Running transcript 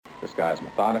This guy is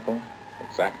methodical,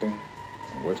 exacting,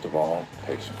 and worst of all,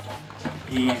 patient.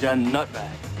 He's a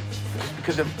nutbag.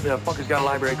 Because the fucker's got a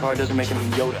library card doesn't make him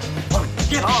Yoda. Well,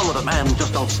 get on with it, man.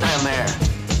 Just don't stand there.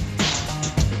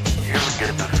 You ever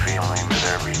get the feeling that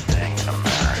everything in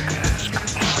America is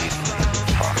completely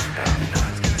fucked up?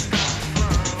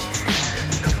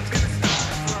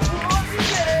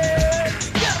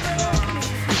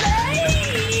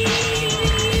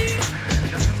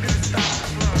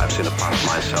 I've seen a part of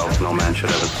myself no man should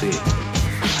ever see.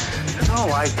 No,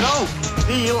 I don't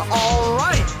feel all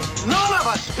right. None of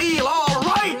us feel all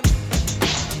right.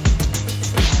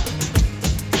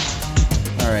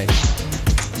 All right.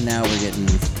 Now we're getting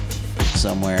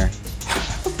somewhere.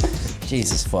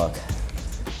 Jesus fuck.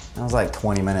 That was like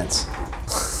 20 minutes.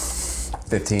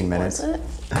 15 minutes. Was it?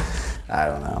 I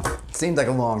don't know. It seemed like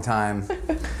a long time,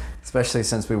 especially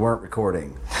since we weren't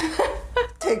recording.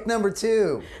 Take number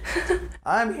 2.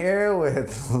 I'm here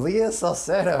with Leah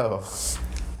Salcedo.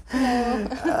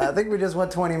 I think we just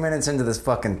went 20 minutes into this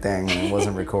fucking thing and it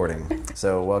wasn't recording.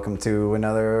 So welcome to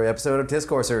another episode of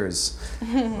Discoursers,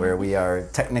 where we are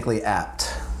technically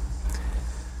apt.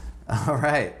 All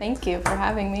right. Thank you for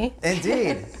having me.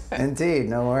 Indeed. Indeed.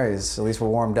 No worries. At least we're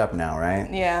warmed up now, right?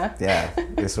 Yeah. Yeah.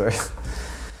 This way.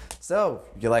 So,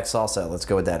 you like salsa. Let's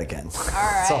go with that again. All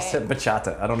right. Salsa and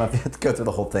bachata. I don't know if you have to go through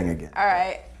the whole thing again. All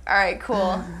right,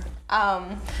 cool.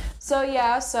 So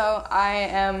I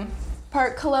am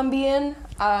part Colombian,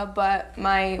 but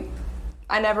I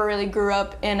never really grew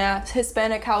up in a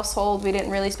Hispanic household. We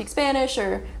didn't really speak Spanish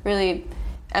or really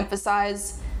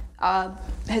emphasize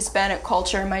Hispanic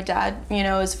culture. My dad,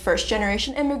 is a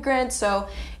first-generation immigrant, so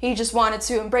he just wanted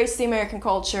to embrace the American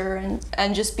culture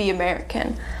and just be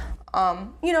American.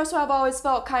 So I've always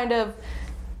felt kind of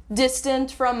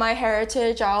distant from my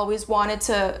heritage. I've always wanted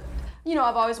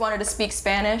to speak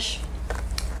Spanish,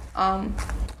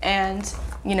 and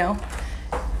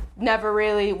never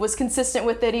really was consistent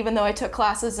with it, even though I took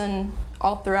classes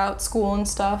all throughout school and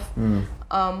stuff.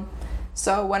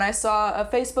 So when I saw a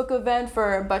Facebook event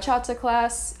for a bachata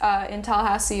class in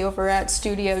Tallahassee over at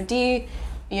Studio D,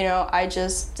 I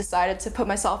just decided to put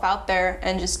myself out there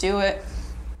and just do it.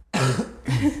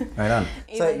 Right on.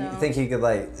 So you think you could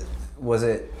was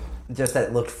it just that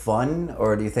it looked fun,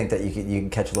 or do you think that you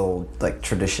could catch a little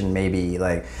tradition, maybe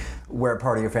where a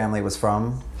part of your family was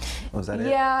from? Was that it?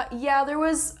 Yeah, there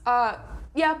was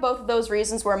both of those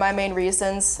reasons were my main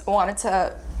reasons. I wanted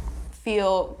to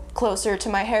feel closer to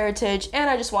my heritage, and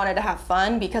I just wanted to have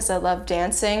fun because I love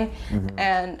dancing.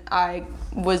 And I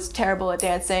was terrible at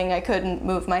dancing. I couldn't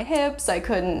move my hips. I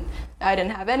didn't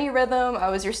have any rhythm. I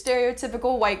was your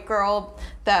stereotypical white girl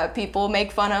that people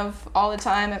make fun of all the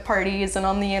time at parties and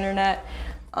on the internet.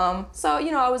 So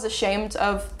I was ashamed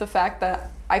of the fact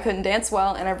that I couldn't dance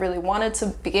well, and I really wanted to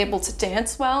be able to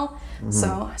dance well.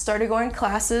 So I started going to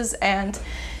classes, and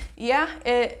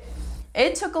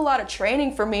it took a lot of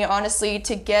training for me, honestly,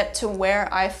 to get to where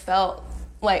I felt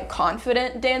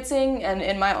confident dancing and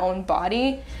in my own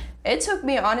body. It took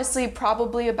me, honestly,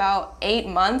 probably about 8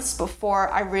 months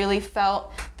before I really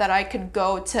felt that I could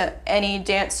go to any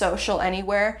dance social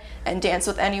anywhere and dance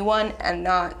with anyone and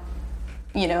not,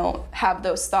 have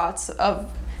those thoughts of,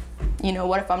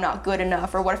 what if I'm not good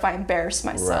enough, or what if I embarrass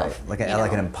myself? Right,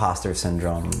 like an imposter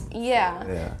syndrome.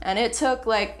 Yeah. And it took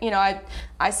I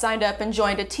signed up and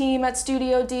joined a team at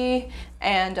Studio D,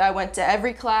 and I went to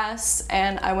every class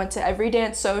and I went to every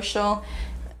dance social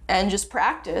and just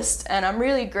practiced. And I'm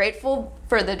really grateful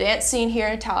for the dance scene here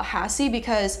in Tallahassee,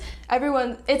 because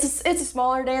it's a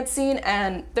smaller dance scene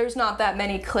and there's not that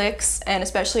many cliques, and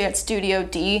especially at Studio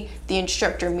D, the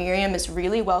instructor Miriam is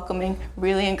really welcoming,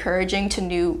 really encouraging to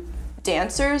new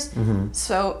dancers.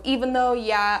 So even though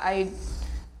I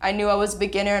knew I was a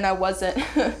beginner and I wasn't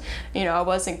I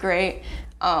wasn't great,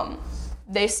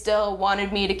 they still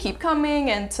wanted me to keep coming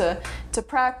and to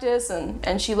practice,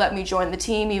 and she let me join the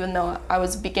team even though I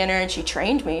was a beginner, and she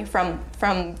trained me from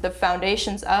the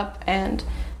foundations up, and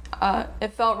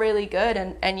it felt really good,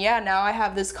 and now I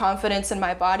have this confidence in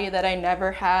my body that I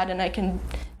never had, and I can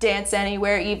dance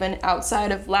anywhere, even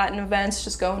outside of Latin events,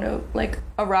 just going to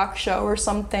a rock show or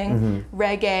something,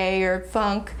 reggae or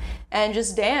funk, and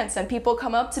just dance, and people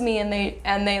come up to me and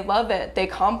they love it. They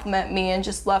compliment me and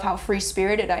just love how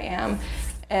free-spirited I am.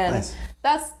 And nice.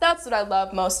 That's what I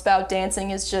love most about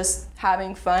dancing, is just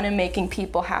having fun and making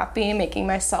people happy, making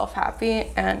myself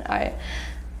happy, and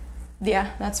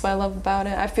that's what I love about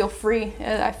it. I feel free.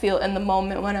 I feel in the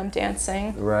moment when I'm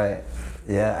dancing. Right.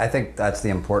 Yeah, I think that's the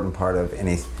important part of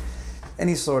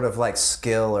any sort of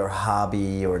skill or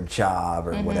hobby or job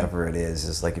or whatever it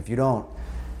is like if you don't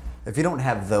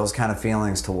have those kind of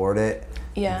feelings toward it,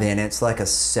 Yeah. then it's like a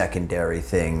secondary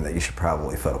thing that you should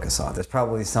probably focus on. There's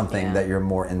probably something Yeah. that you're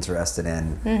more interested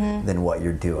in than what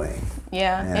you're doing.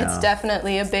 Yeah, You it's know?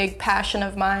 definitely a big passion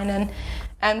of mine,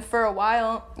 and for a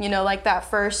while, you know, like that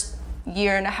first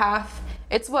year and a half,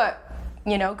 it's what,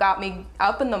 you know, got me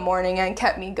up in the morning and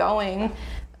kept me going.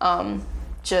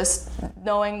 Just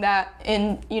knowing that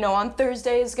on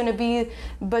Thursday is gonna be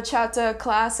bachata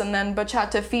class and then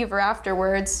bachata fever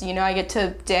afterwards. You know, I get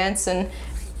to dance and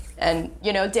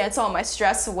dance all my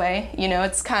stress away. You know,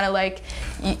 it's kind of like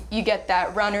you get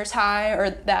that runner's high or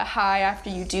that high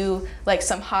after you do like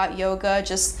some hot yoga,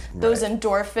 just those Right.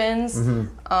 endorphins.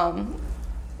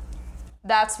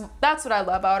 That's what I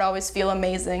love. I would always feel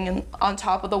amazing and on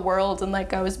top of the world, and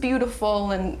like I was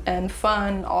beautiful and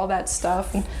fun, all that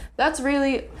stuff. And that's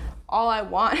really all I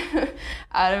want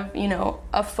out of, you know,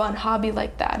 a fun hobby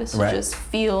like that, is to Right. just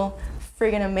feel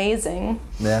friggin' amazing.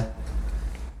 Yeah.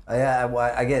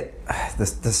 I get the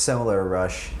similar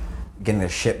rush getting the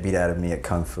shit beat out of me at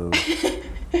Kung Fu.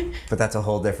 But that's a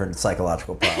whole different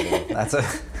psychological problem.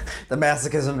 The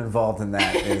masochism involved in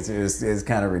that is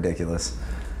kind of ridiculous.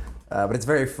 But it's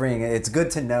very freeing. It's good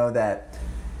to know that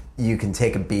you can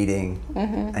take a beating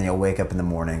and you'll wake up in the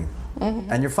morning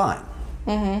and you're fine.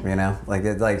 You know, like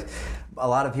a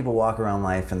lot of people walk around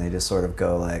life and they just sort of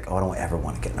go like, oh, I don't ever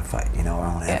want to get in a fight. You know,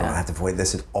 I don't ever have to avoid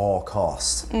this at all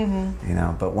costs. You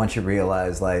know, but once you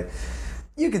realize like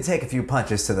you can take a few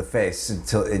punches to the face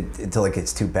until it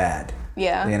gets too bad.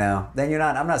 Yeah. You know, then you're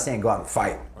not. I'm not saying go out and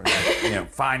fight or like, you know,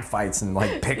 find fights and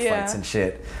like pick fights and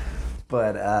shit.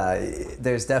 But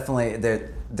there's definitely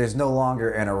there's no longer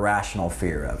an irrational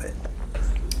fear of it.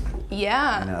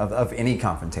 Yeah. You know, of any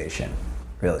confrontation,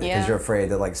 really, because Yeah. you're afraid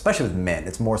that, like, especially with men,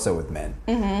 it's more so with men,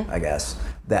 I guess,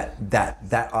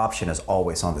 that option is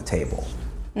always on the table.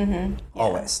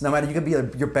 Always, no matter, you could be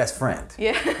your best friend.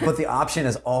 Yeah. But the option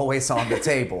is always on the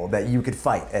table that you could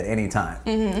fight at any time.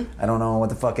 I don't know what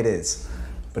the fuck it is,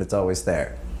 but it's always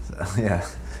there. So,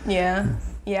 yeah.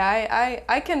 Yeah,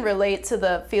 I can relate to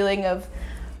the feeling of,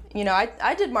 you know,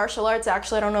 I did martial arts.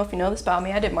 Actually, I don't know if you know this about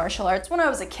me. I did martial arts when I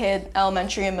was a kid,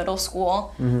 elementary and middle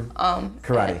school.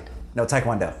 Karate. No,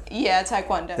 Taekwondo. Yeah,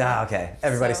 Taekwondo. Ah, okay.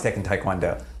 Everybody's So- taking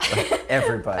Taekwondo.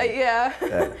 Everybody.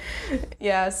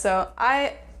 Yeah, so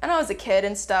I was a kid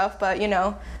and stuff, but, you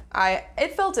know,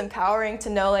 it felt empowering to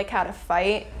know, like, how to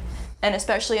fight. And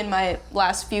especially in my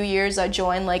last few years, I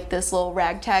joined, like, this little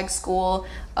ragtag school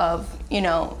of, you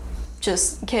know,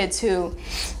 just kids who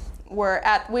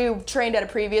we trained at a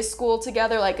previous school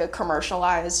together, like a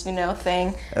commercialized, you know,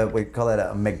 thing. We call that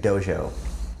a McDojo.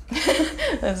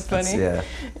 That's funny.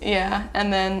 Yeah,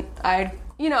 and then I'd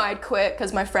quit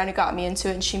because my friend got me into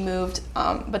it and she moved.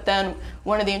 But then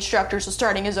one of the instructors was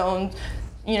starting his own,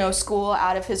 you know, school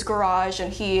out of his garage,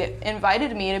 and he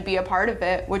invited me to be a part of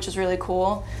it, which was really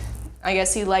cool. I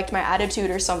guess he liked my attitude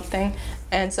or something.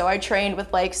 And so I trained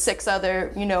with like 6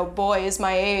 other, you know, boys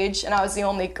my age, and I was the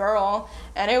only girl.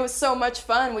 And it was so much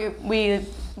fun. We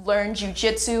learned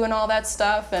jiu-jitsu and all that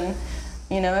stuff, and,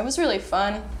 you know, it was really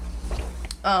fun.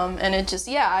 And it just,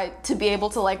 to be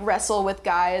able to like wrestle with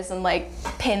guys and like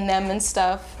pin them and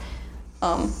stuff,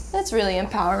 that's really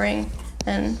empowering.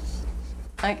 And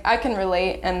I can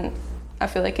relate, and I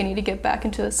feel like I need to get back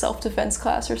into a self-defense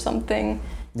class or something.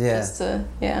 Yeah. Just to,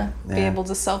 be able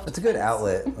to self-defense. It's a good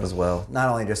outlet as well. Not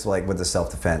only just like with the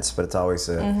self-defense, but it's always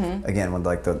again with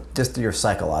like just your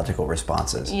psychological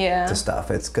responses to stuff.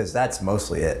 It's because that's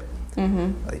mostly it.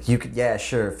 Like you could,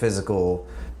 sure, physical.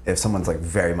 If someone's like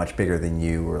very much bigger than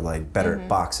you, or like better at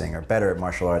boxing or better at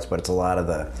martial arts, but it's a lot of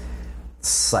the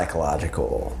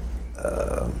psychological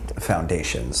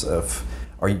foundations of,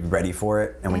 are you ready for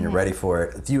it? And when you're ready for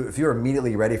it, if you're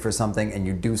immediately ready for something and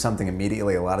you do something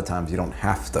immediately, a lot of times you don't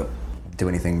have to do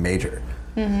anything major.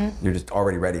 You're just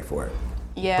already ready for it.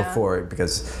 Yeah.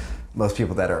 Because most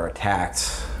people that are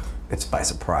attacked, it's by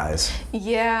surprise.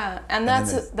 Yeah, and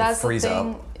that's then they the freeze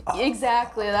thing. up.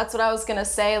 Exactly, that's what I was gonna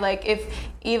say. Like,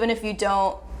 even if you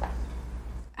don't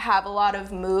have a lot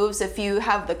of moves, if you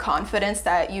have the confidence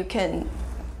that you can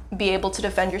be able to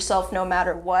defend yourself no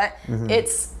matter what,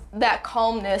 it's that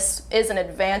calmness is an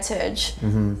advantage.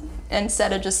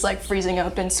 Instead of just like freezing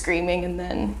up and screaming and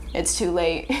then it's too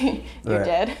late. You're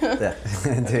dead. Yeah,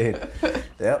 indeed.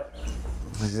 Yep.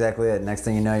 That's exactly it. Next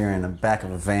thing you know, you're in the back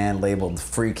of a van labeled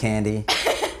free candy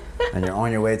and you're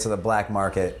on your way to the black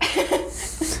market.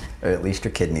 Or at least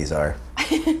your kidneys are.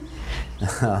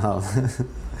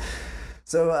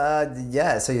 So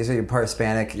you're part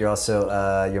Hispanic. You're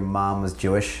also, your mom was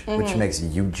Jewish, which makes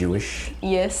you Jewish.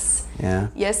 Yes. Yeah.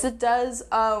 Yes, it does.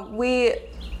 We,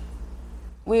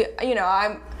 you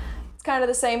know, it's kind of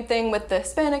the same thing with the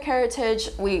Hispanic heritage.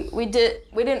 We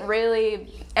didn't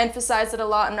really emphasize it a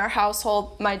lot in our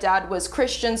household. My dad was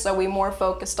Christian, so we more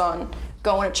focused on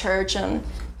going to church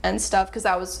and stuff because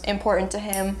that was important to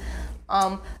him.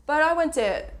 But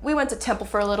we went to Temple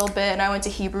for a little bit, and I went to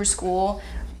Hebrew school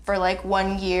for like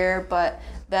 1 year, but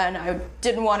then I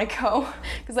didn't want to go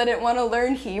because I didn't want to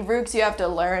learn Hebrew, because you have to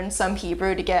learn some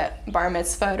Hebrew to get bar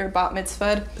mitzvah or bat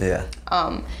mitzvah. Yeah.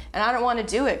 And I don't want to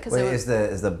do it because Wait, is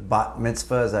the bat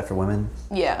mitzvah, is that for women?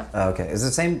 Yeah. Oh, okay. Is it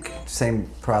the same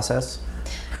process?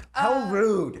 How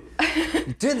rude.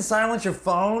 You didn't silence your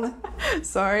phone?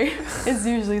 Sorry. It's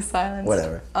usually silenced.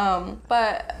 Whatever.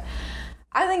 But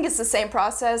I think it's the same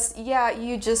process. Yeah,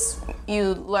 you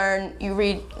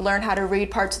learn how to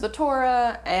read parts of the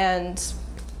Torah, and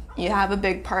you have a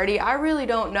big party. I really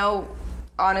don't know,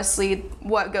 honestly,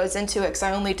 what goes into it, because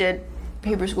I only did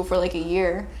Hebrew school for like a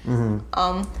year.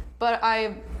 Mm-hmm. But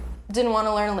I didn't want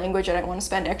to learn a language. I didn't want to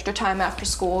spend extra time after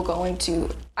school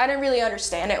I didn't really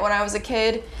understand it when I was a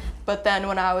kid. But then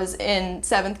when I was in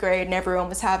 7th grade and everyone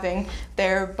was having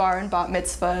their bar and bat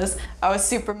mitzvahs, I was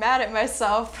super mad at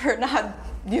myself for not,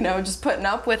 just putting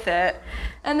up with it.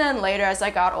 And then later, as I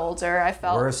got older, I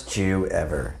felt... Worst Jew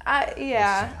ever.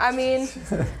 I mean,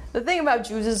 the thing about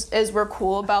Jews is we're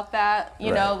cool about that.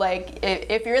 You know, like,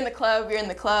 if you're in the club, you're in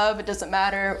the club. It doesn't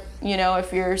matter,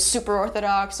 if you're super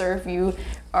Orthodox or if you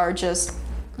are just,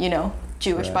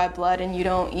 Jewish by blood and you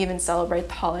don't even celebrate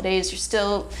the holidays. You're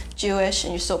still Jewish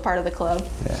and you're still part of the club.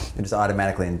 Yeah, you're just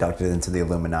automatically inducted into the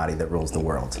Illuminati that rules the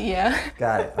world. Yeah.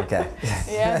 Got it, okay.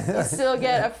 Yeah, you still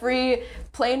get a free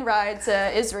plane ride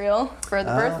to Israel for the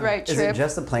birthright trip. Is it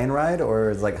just a plane ride, or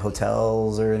is it like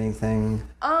hotels or anything?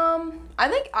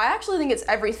 I actually think it's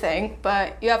everything,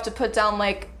 but you have to put down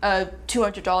like a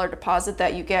 $200 deposit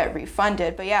that you get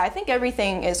refunded. But yeah, I think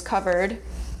everything is covered.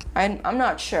 I'm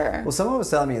not sure. Well, someone was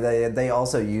telling me they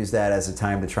also use that as a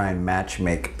time to try and match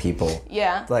make people.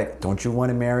 Yeah. Like, don't you want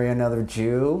to marry another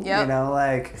Jew? Yep.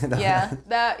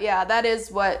 Yeah, that is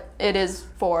what it is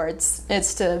for.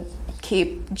 It's to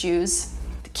keep Jews,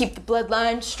 to keep the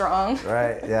bloodline strong.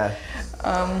 Right, yeah.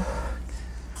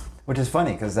 Which is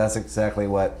funny, because that's exactly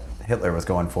what Hitler was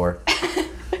going for.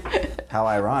 How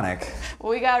ironic.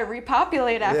 Well, we gotta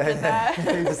repopulate after that.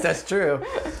 That's true.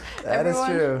 That is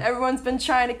true. Everyone's been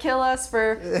trying to kill us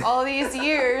for all these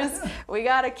years. We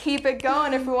gotta keep it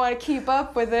going if we want to keep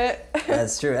up with it.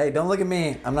 That's true. Hey, don't look at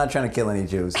me. I'm not trying to kill any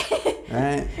Jews. All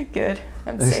right? Good.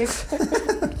 I'm safe.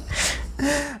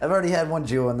 I've already had one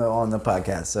Jew on the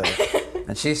podcast, so,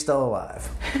 and she's still alive.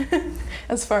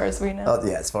 As far as we know. Oh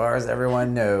yeah, as far as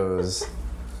everyone knows.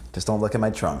 Just don't look at my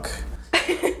trunk.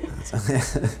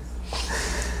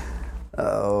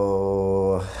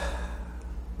 Oh,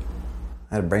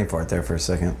 I had a brain fart there for a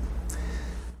second.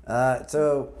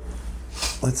 So,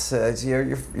 let's say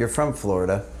you're from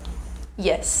Florida.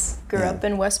 Yes, grew up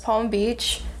in West Palm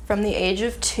Beach from the age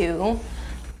of 2.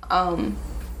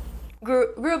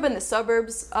 Grew up in the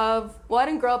suburbs of. Well, I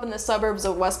didn't grow up in the suburbs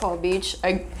of West Palm Beach.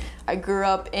 I grew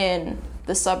up in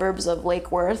the suburbs of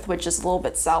Lake Worth, which is a little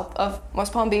bit south of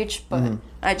West Palm Beach. But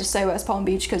I just say West Palm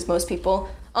Beach because most people,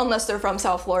 unless they're from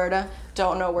South Florida,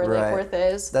 don't know where Lake Worth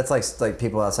is. That's like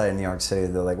people outside of New York City.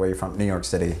 They're like, where are you from? New York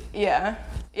City. Yeah,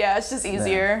 it's just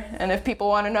easier. Yeah. And if people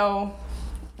want to know,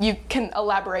 you can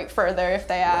elaborate further if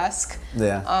they ask.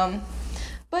 Yeah.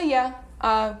 But yeah,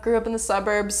 grew up in the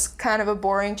suburbs. Kind of a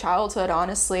boring childhood,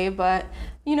 honestly, but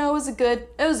it was a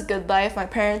good life. My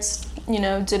parents,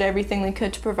 did everything they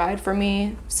could to provide for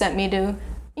me. Sent me to,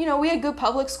 we had good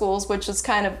public schools, which is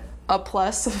kind of a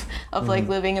plus of like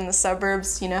living in the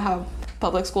suburbs. You know how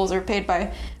public schools are paid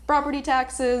by property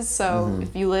taxes, so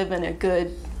if you live in a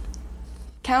good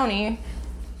county,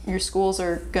 your schools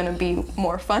are gonna be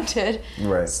more funded.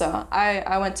 Right. So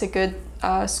I went to good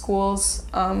schools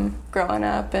growing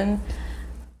up, and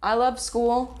I loved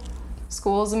school.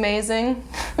 School is amazing.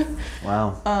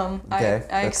 Wow. Okay.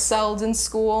 I excelled in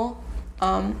school.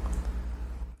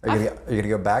 Are you gonna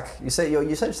go back? You said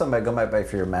something about going back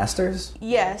for your master's?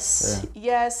 Yes. Yeah.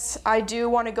 Yes, I do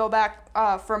want to go back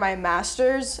for my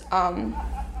master's.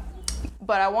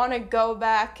 But I want to go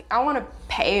back. I want to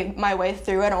pay my way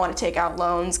through. I don't want to take out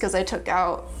loans because I took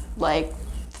out like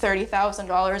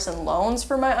 $30,000 in loans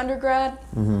for my undergrad.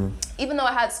 Even though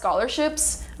I had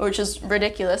scholarships, which is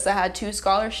ridiculous. I had 2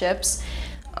 scholarships.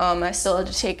 I still had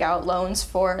to take out loans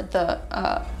for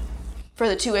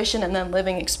the tuition and then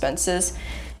living expenses.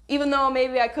 Even though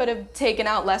maybe I could have taken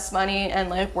out less money and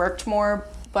like worked more,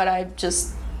 but I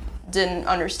just didn't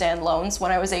understand loans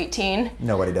when I was 18.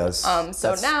 Nobody does. So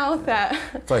That's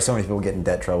that's why so many people get in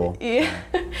debt trouble. yeah.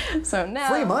 So now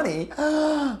Free money.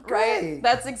 right? Great.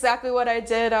 That's exactly what I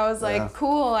did. I was like, Yeah.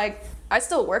 cool. Like, I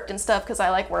still worked and stuff because I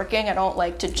like working. I don't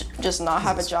like to just not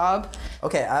have a job.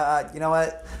 Okay, you know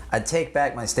what? I take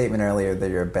back my statement earlier that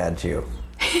you're a bad Jew.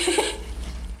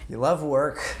 You love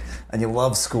work and you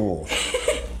love school.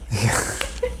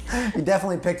 You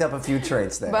definitely picked up a few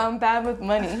traits there. But I'm bad with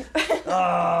money.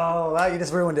 Oh, wow, you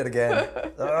just ruined it again.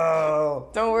 Oh.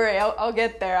 Don't worry, I'll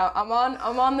get there. I'm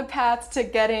on the path to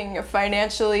getting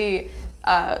financially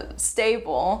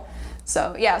stable.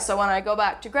 So yeah, so when I go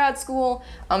back to grad school,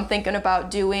 I'm thinking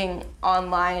about doing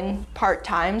online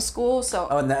part-time school. So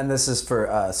Oh, and this is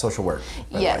for social work. by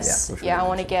the way. yes, social yeah, I work.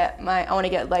 want to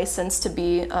get licensed to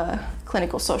be a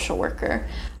clinical social worker.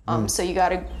 So you got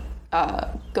to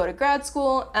go to grad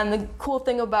school, and the cool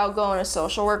thing about going to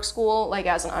social work school, like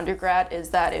as an undergrad,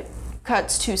 is that it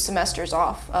cuts 2 semesters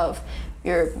off of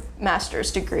your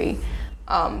master's degree.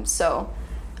 So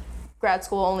grad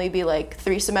school will only be like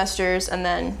 3 semesters, and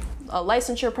then a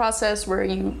licensure process where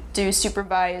you do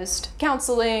supervised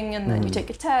counseling, and then you take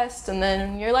a test, and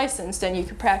then you're licensed and you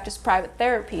can practice private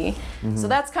therapy. So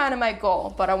that's kind of my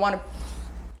goal, but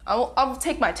I'll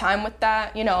take my time with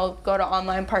that, you know, go to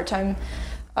online part-time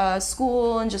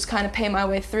school and just kind of pay my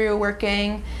way through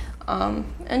working,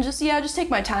 and just take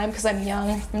my time because I'm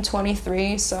young. I'm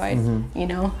 23, so I'm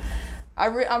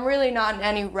really not in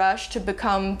any rush to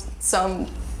become to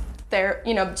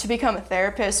become a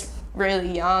therapist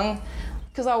really young,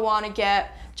 because I want to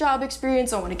get job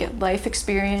experience. I want to get life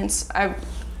experience. I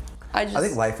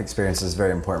think life experience is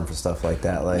very important for stuff like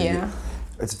that. Like, Yeah.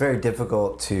 it's very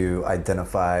difficult to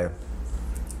identify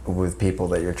with people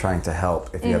that you're trying to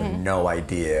help if you have no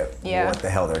idea Yeah. what the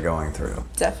hell they're going through.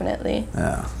 definitely.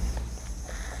 Yeah.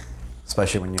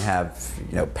 Especially when you have,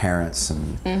 parents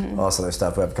and all this other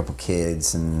stuff. We have a couple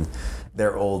kids and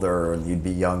they're older and you'd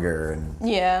be younger and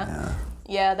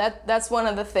Yeah, that's one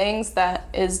of the things that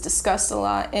is discussed a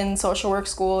lot in social work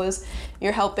school is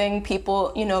you're helping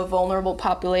people, vulnerable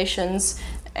populations,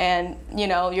 and,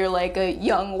 you're like a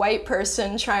young white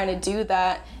person trying to do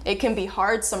that. It can be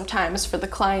hard sometimes for the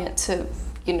client to,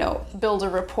 build a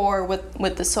rapport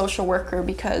with the social worker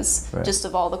because just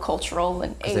of all the cultural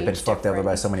and age they've been fucked over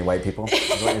by so many white people,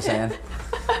 is what you're saying?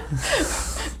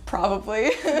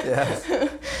 Probably. Yeah.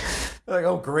 They're like,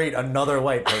 oh great, another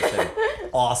white person.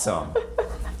 Awesome.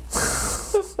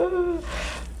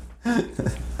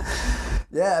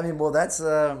 Yeah, I mean, well, that's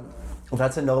a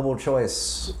noble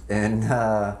choice in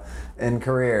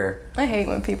career. I hate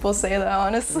when people say that,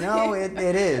 honestly. No, it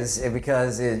is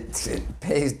because it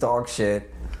pays dog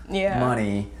shit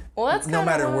money. Well, that's no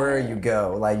kinda matter why- where you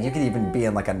go. Like you could even be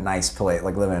in like a nice place,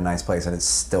 like live in a nice place, and it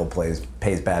still pays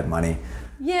bad money.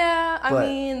 Yeah, I But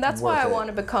mean, that's why I worth it. want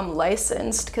to become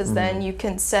licensed, because then you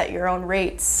can set your own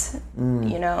rates,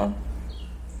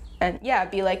 And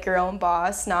be like your own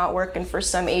boss, not working for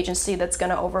some agency that's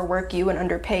going to overwork you and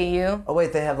underpay you. Oh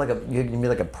wait, they have you can be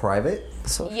like a private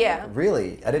social? Yeah.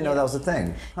 Really? I didn't know that was a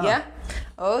thing. Huh. Yeah.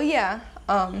 Oh, yeah.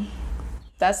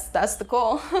 That's the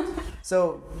goal.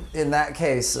 So in that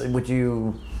case, would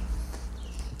you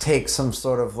take some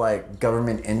sort of like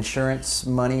government insurance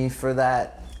money for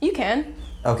that? You can.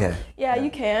 Okay. Yeah, you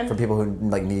can. For people who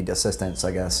like need assistance,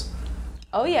 I guess.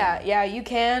 Oh, yeah. Yeah, you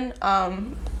can.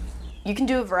 You can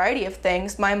do a variety of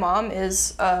things. My mom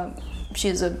is,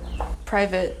 she's a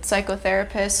private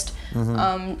psychotherapist,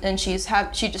 and she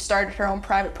just started her own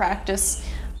private practice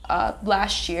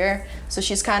last year. So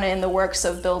she's kind of in the works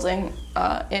of building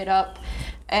it up.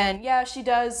 And yeah, she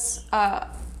does,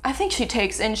 I think she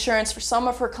takes insurance for some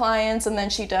of her clients, and then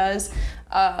she does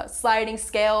sliding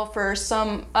scale for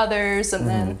some others, and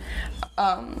then,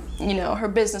 her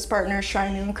business partner is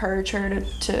trying to encourage her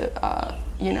to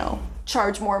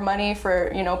charge more money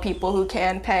for, people who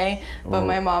can pay. But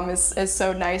my mom is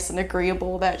so nice and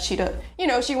agreeable that she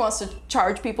wants to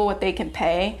charge people what they can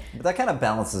pay. But that kind of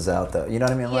balances out, though. You know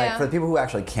what I mean? Like Yeah. for the people who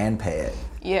actually can pay it,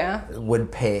 Yeah.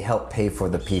 would help pay for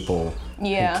the people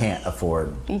Yeah. who can't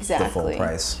afford the full Exactly.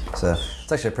 price. So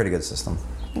it's actually a pretty good system.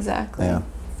 Exactly. Yeah.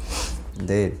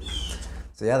 Indeed.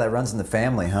 So yeah, that runs in the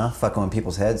family, huh? Fucking with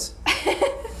people's heads.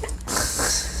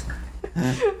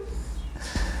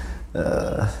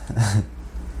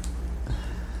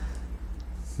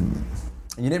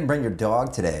 You didn't bring your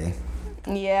dog today.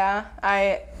 Yeah,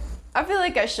 I feel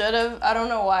like I should have. I don't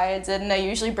know why I didn't. I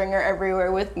usually bring her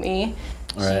everywhere with me.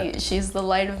 Right. She's the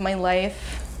light of my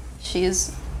life.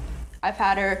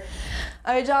 I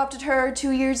adopted her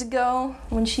 2 years ago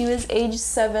when she was age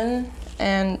 7,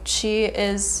 and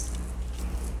she's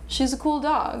a cool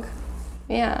dog.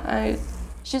 Yeah,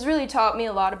 she's really taught me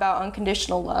a lot about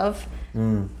unconditional love,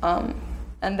 and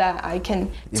that I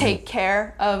can take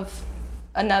care of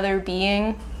another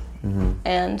being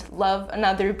and love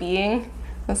another being.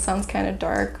 That sounds kind of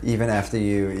dark. Even after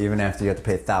you have to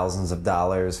pay thousands of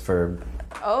dollars for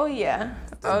Oh yeah.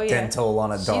 dental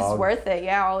on a dog. She's worth it.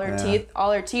 Yeah,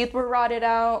 all her teeth were rotted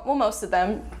out. Well, most of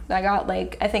them. I got I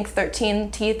think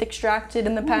 13 teeth extracted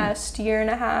in the past year and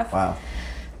a half. Wow.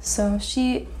 So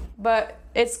but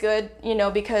it's good,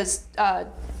 because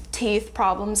teeth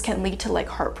problems can lead to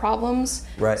heart problems.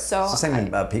 Right. So it's the same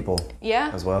about people.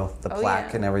 Yeah. As well. The Oh, plaque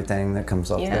yeah. and everything that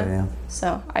comes off there. Yeah.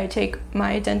 So I take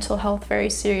my dental health very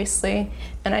seriously,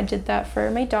 and I did that for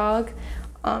my dog.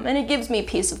 And it gives me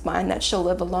peace of mind that she'll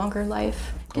live a longer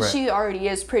life. Because Right. she already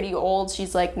is pretty old.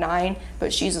 She's 9,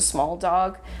 but she's a small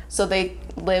dog. So they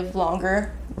live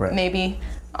longer, Right. maybe.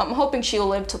 I'm hoping she'll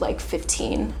live to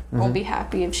 15. I'll be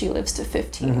happy if she lives to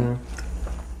 15.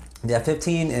 Yeah,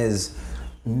 15 is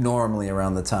normally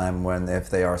around the time when, if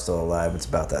they are still alive, it's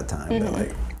about that time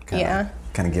to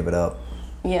kind of give it up.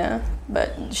 Yeah,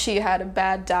 but she had a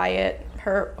bad diet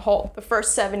the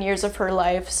first 7 years of her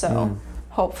life, so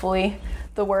hopefully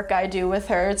the work I do with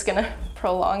her, it's gonna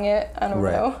prolong it. I don't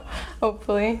Right. know.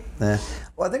 Hopefully. Yeah.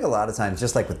 Well, I think a lot of times,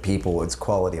 just like with people, it's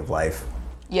quality of life.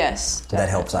 Yes. That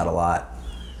helps out a lot.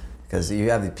 Because you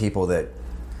have the people that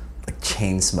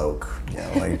chain smoke,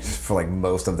 for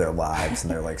most of their lives,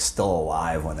 and they're still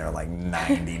alive when they're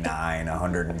 99,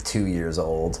 102 years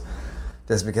old,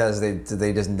 just because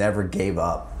they just never gave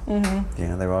up.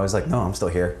 They were always no, I'm still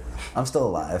here, I'm still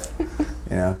alive.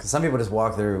 Because some people just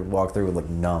walk through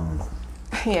numb.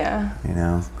 Yeah.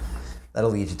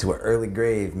 That'll lead you to an early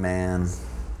grave, man.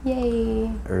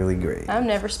 Yay. Early grave. I've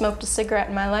never smoked a cigarette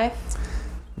in my life.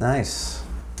 Nice.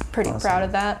 Pretty proud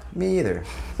of that. Me either.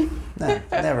 No,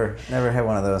 never had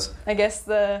one of those. I guess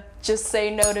the Just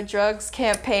Say No to Drugs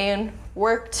campaign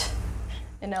worked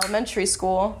in elementary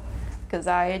school because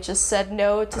I just said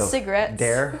no to cigarettes.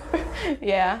 Dare?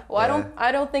 Yeah. Well, Yeah.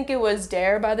 I don't think it was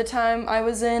Dare by the time I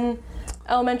was in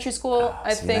elementary school.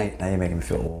 I See, think. now you're making me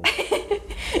feel old.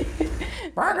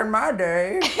 Back in my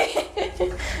day.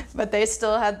 But they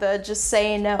still had the Just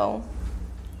Say No.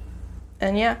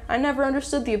 And yeah, I never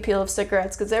understood the appeal of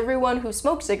cigarettes because everyone who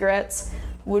smoked cigarettes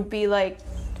would be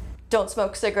don't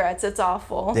smoke cigarettes, it's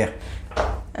awful. Yeah.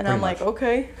 And I'm much.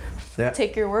 okay, Yeah.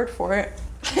 take your word for it.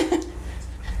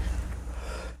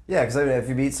 Yeah, because if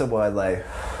you meet someone,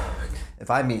 if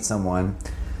I meet someone,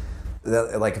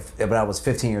 when I was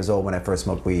 15 years old when I first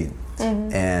smoked weed,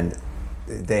 and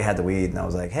they had the weed, and I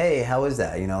was like, hey, how is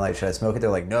that? Should I smoke it?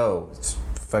 They're like, no, it's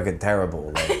fucking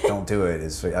terrible. Don't do it.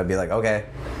 I'd be like, okay.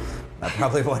 I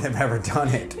probably wouldn't have ever done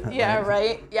it. Yeah,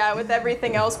 right? Yeah, with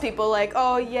everything else, people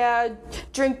oh yeah,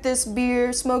 drink this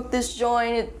beer, smoke this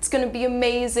joint, it's gonna be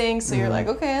amazing. So you're like,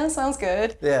 okay, that sounds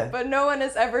good. Yeah. But no one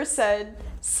has ever said,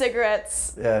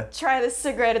 cigarettes, Yeah. try this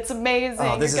cigarette, it's amazing.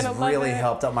 Oh, this you're has gonna really love it.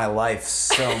 helped out my life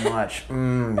so much.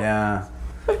 Yeah.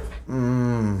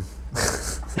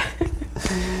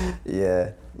 Yeah.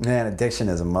 Man, addiction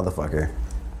is a motherfucker.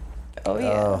 Oh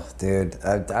yeah. Oh, dude,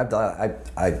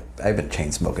 I've been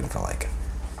chain smoking for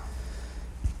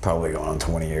probably going on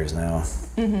 20 years now.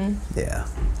 Yeah,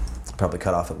 probably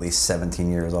cut off at least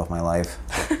 17 years off my life.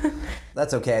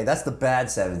 That's okay. That's the bad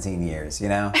 17 years,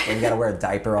 when you gotta wear a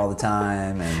diaper all the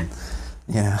time, and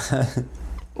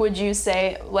Would you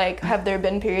say have there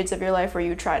been periods of your life where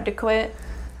you tried to quit?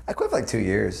 I quit for 2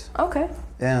 years. Okay.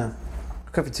 Yeah. I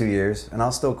quit for 2 years, and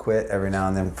I'll still quit every now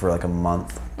and then for a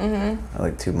month,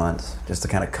 or 2 months, just to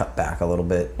kind of cut back a little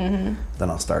bit. Then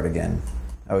I'll start again.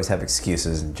 I always have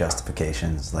excuses and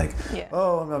justifications, Yeah.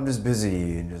 oh, I'm just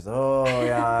busy, and just, oh,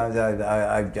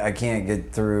 yeah, I can't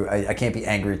get through, I can't be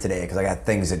angry today because I got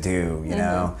things to do,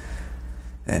 know?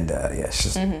 And, it's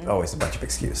just always a bunch of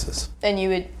excuses. And you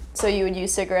would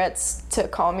use cigarettes to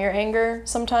calm your anger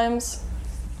sometimes?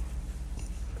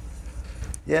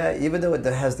 Yeah, even though it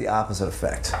has the opposite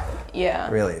effect. Yeah.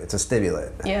 Really, it's a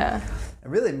stimulant. Yeah.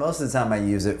 And really, most of the time I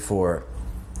use it for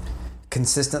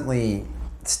consistently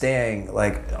staying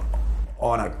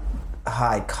on a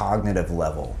high cognitive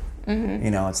level.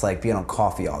 It's like being on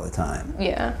coffee all the time.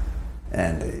 Yeah.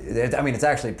 And it's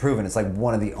actually proven. It's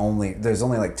one of the there's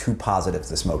only 2 positives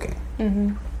to smoking,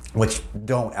 which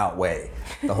don't outweigh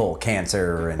the whole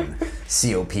cancer and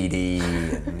COPD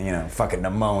and fucking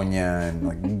pneumonia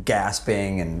and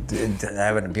gasping and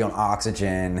having to be on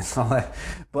oxygen and all that.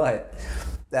 But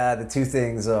the 2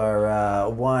 things are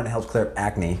 1, helps clear up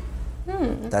acne.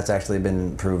 That's actually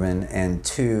been proven, and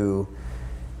 2,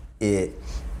 it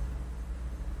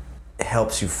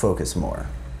helps you focus more.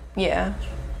 Yeah.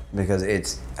 Because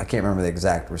I can't remember the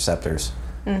exact receptors,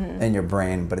 in your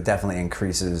brain, but it definitely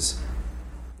increases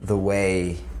the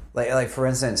way, like for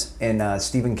instance, in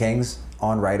Stephen King's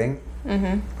On Writing,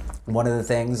 one of the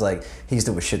things, like, he used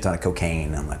to do a shit ton of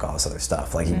cocaine and like all this other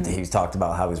stuff. Like he talked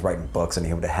about how he was writing books and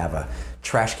he would have a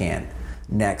trash can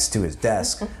next to his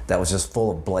desk that was just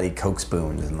full of bloody Coke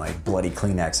spoons and like bloody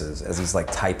Kleenexes as he's like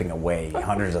typing away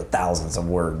hundreds of thousands of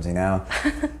words, you know?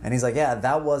 And he's like, yeah,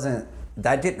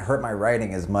 that didn't hurt my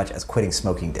writing as much as quitting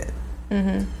smoking did.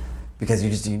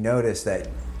 Because you notice that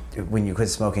when you quit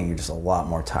smoking, you're just a lot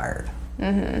more tired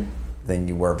than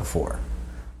you were before.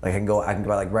 Like I can go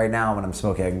like right now when I'm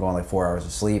smoking, I can go on like 4 hours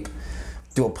of sleep,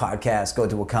 do a podcast, go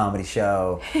do a comedy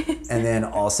show, and then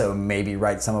also maybe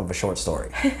write some of a short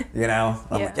story. You know?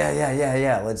 I'm like,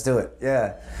 yeah, let's do it.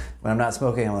 Yeah. When I'm not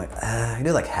smoking, I'm like, I can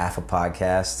do like half a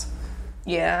podcast.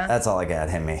 Yeah. That's all I got,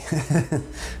 hit me.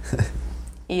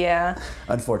 Yeah.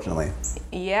 Unfortunately.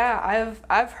 Yeah,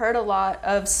 I've heard a lot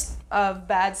of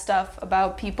bad stuff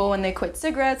about people when they quit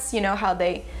cigarettes. You know how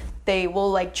they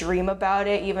will like dream about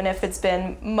it even if it's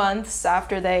been months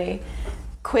after they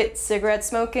quit cigarette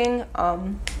smoking.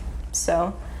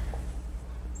 So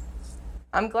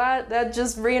I'm glad that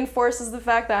just reinforces the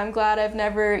fact that I'm glad I've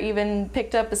never even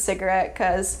picked up a cigarette,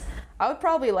 because I would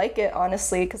probably like it,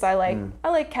 honestly, because I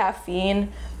like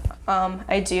caffeine.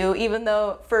 I do, even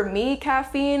though for me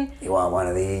caffeine. You want one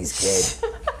of these,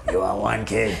 kid? You want one,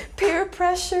 kid? Peer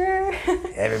pressure.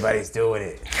 Everybody's doing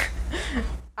it.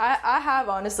 I have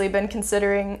honestly been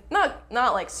considering, not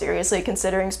like seriously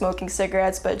considering smoking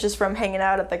cigarettes, but just from hanging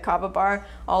out at the Kava bar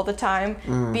all the time,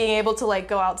 being able to like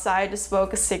go outside to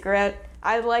smoke a cigarette.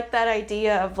 I like that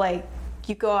idea of like,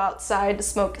 you go outside to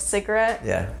smoke a cigarette.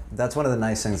 Yeah, that's one of the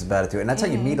nice things about it too, and that's how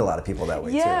you meet a lot of people that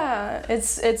way too. Yeah,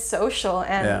 it's social,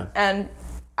 and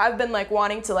I've been like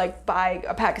wanting to like buy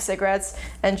a pack of cigarettes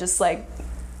and just like,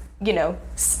 you know,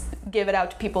 give it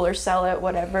out to people or sell it,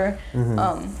 whatever.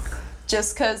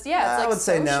 Just cause, it's like I would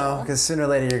say social. no, because sooner or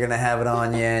later you're gonna have it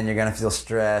on you, and you're gonna feel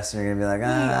stressed, and you're gonna be like,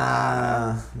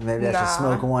 maybe I should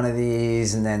smoke one of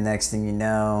these, and then next thing you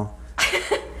know,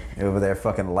 you're over there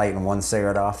fucking lighting one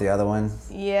cigarette off the other one.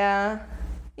 Yeah,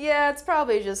 it's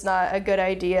probably just not a good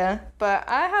idea. But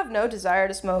I have no desire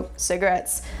to smoke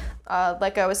cigarettes.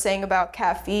 Like I was saying about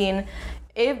caffeine,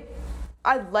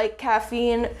 I like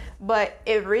caffeine, but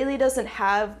it really doesn't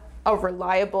have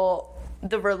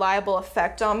the reliable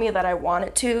effect on me that I want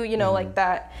it to, you know, like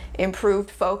that improved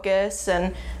focus.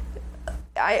 And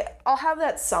I'll have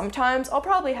that sometimes. I'll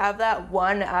probably have that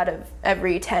 1 out of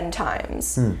every 10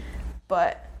 times.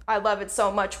 But I love it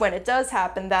so much when it does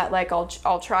happen that like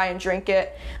I'll try and drink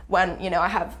it when, you know, I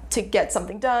have to get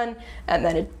something done, and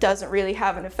then it doesn't really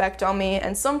have an effect on me.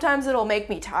 And sometimes it'll make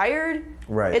me tired.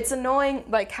 Right. It's annoying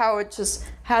like how it just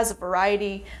has a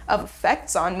variety of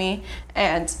effects on me,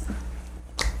 and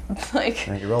like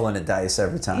you're rolling the dice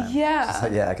every time. Yeah. It's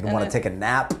like, I can want to take a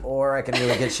nap, or I can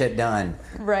really get shit done.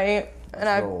 Right. And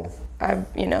I've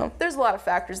you know, there's a lot of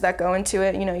factors that go into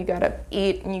it. You know, you gotta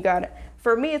eat, and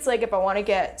for me, it's like if I want to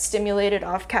get stimulated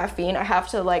off caffeine, I have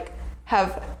to like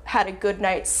have had a good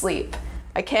night's sleep.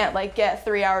 I can't like get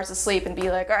 3 hours of sleep and be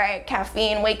like, all right,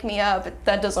 caffeine, wake me up.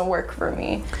 That doesn't work for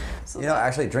me. So, you know,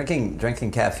 actually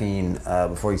drinking caffeine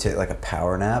before you take like a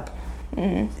power nap,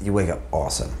 you wake up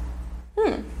awesome.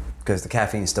 Because the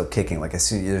caffeine is still kicking. Like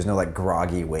there's no like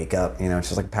groggy wake up. You know, it's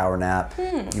just like power nap.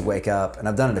 You wake up, and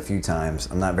I've done it a few times.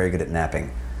 I'm not very good at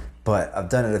napping, but I've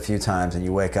done it a few times, and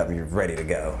you wake up and you're ready to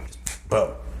go. Just,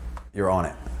 boom, you're on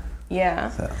it.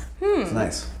 Yeah. So, it's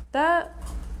nice. That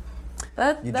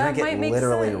You that drink might it make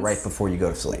literally sense. right before you go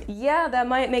to sleep. Yeah, that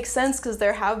might make sense, because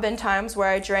there have been times where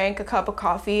I drank a cup of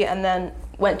coffee and then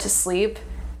went to sleep,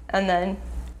 and then,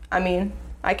 I mean,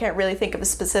 I can't really think of a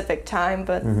specific time,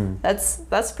 but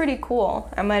that's pretty cool.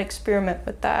 I might experiment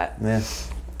with that. Yeah.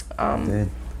 Dude.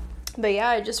 But yeah,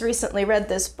 I just recently read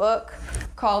this book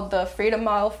called The Freedom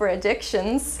Model for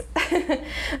Addictions. That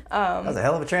was a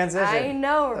hell of a transition. I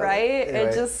know, right? Anyway.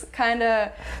 It just kind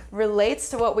of relates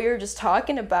to what we were just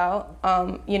talking about.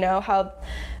 You know, how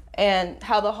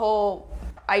the whole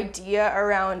idea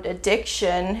around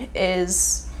addiction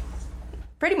is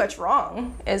pretty much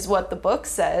wrong, is what the book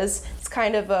says. It's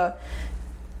kind of a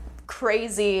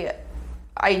crazy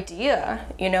idea,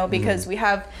 you know, because we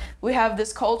have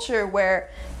this culture where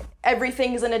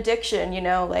everything's an addiction, you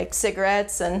know, like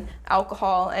cigarettes and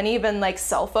alcohol, and even like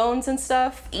cell phones and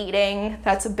stuff. Eating,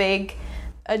 that's a big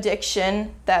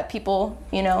addiction that people,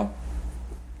 you know,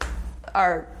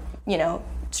 are, you know,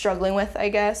 struggling with, I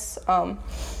guess.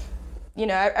 You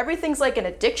know, everything's like an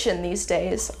addiction these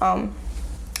days.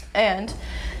 And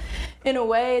in a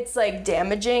way it's like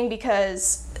damaging,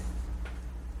 because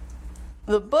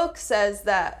the book says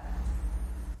that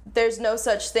there's no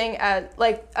such thing as,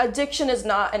 like, addiction is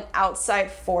not an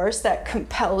outside force that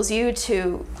compels you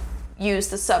to use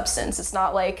the substance. It's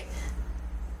not like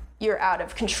you're out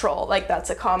of control. Like, that's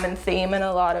a common theme in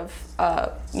a lot of,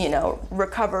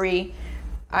 recovery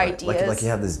ideas. Like you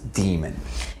have this demon.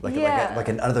 Like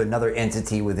another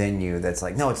entity within you that's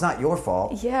like, no, it's not your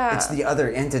fault. Yeah. It's the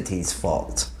other entity's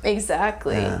fault.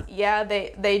 Exactly. Yeah,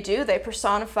 they do. They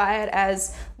personify it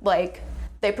as, like,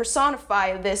 they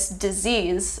personify this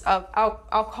disease of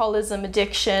alcoholism,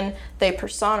 addiction. They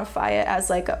personify it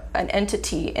as like an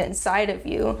entity inside of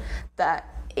you that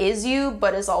is you,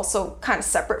 but is also kind of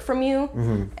separate from you.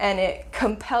 And it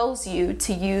compels you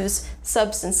to use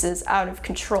substances out of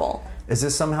control. Is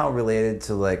this somehow related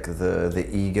to like the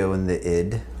ego and the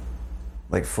id?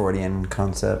 Like Freudian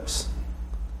concepts?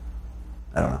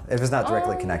 I don't know. If it's not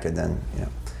directly connected, then,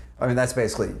 I mean, that's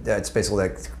basically like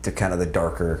the kind of the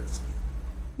darker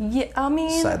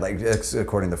side, like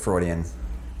according to Freudian.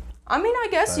 I mean, I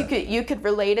guess you could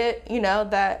relate it,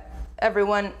 that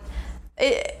everyone,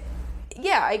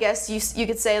 I guess you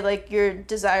could say like your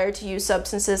desire to use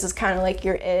substances is kind of like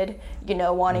your id,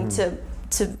 wanting to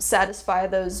satisfy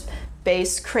those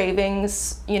base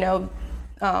cravings, I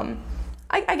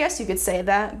guess you could say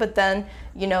that, but then,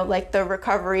 like the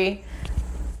recovery,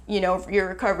 your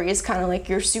recovery is kind of like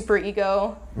your super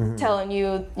ego telling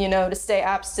you, to stay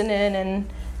abstinent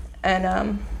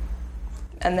and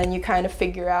then you kind of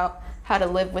figure out how to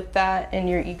live with that in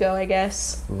your ego, I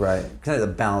guess. Right. Kind of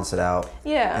to balance it out.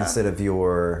 Yeah. Instead of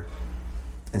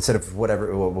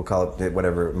whatever, we'll call it,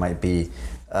 whatever it might be,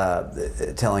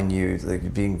 telling you,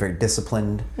 like, being very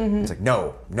disciplined. It's like,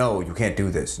 no, you can't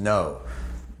do this, no.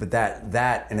 But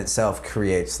that in itself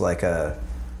creates like the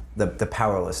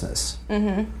powerlessness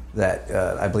that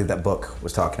I believe that book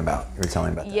was talking about. You were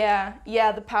telling me about that.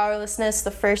 Yeah, the powerlessness, the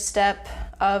first step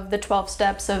of the 12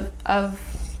 steps of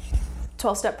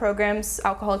 12-step programs,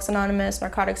 Alcoholics Anonymous,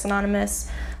 Narcotics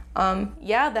Anonymous.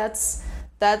 That's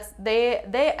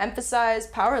they emphasize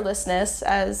powerlessness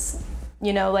as,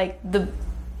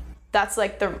 that's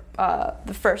like the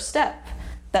first step.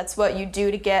 That's what you do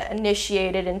to get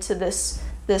initiated into this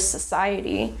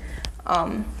society.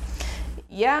 And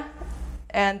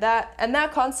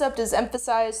that concept is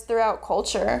emphasized throughout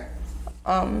culture.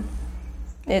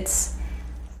 It's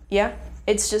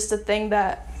just a thing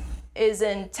that is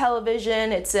in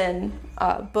television, it's in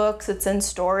books, it's in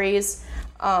stories.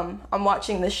 I'm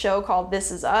watching this show called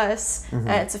This Is Us, and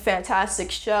it's a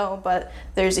fantastic show, but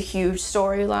there's a huge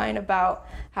storyline about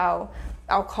how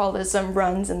alcoholism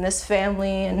runs in this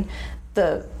family, and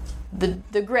the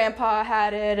grandpa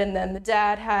had it, and then the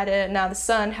dad had it, and now the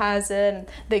son has it, and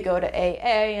they go to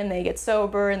AA and they get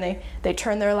sober and they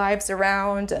turn their lives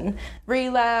around and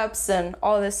relapse and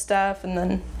all this stuff. And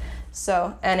then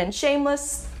and in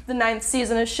Shameless, the 9th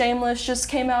season of Shameless just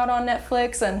came out on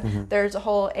Netflix, and there's a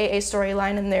whole AA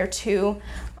storyline in there too.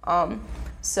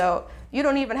 So you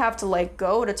don't even have to like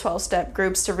go to 12-step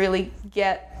groups to really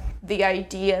get the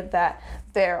idea that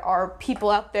there are people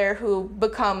out there who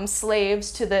become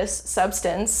slaves to this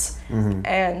substance,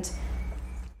 and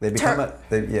they become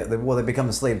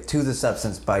a slave to the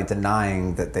substance by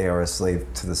denying that they are a slave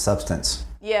to the substance.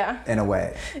 Yeah. In a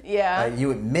way. Yeah.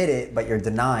 You admit it, but you're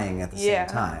denying at the same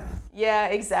time. Yeah,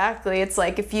 exactly. It's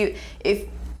like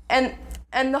and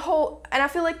I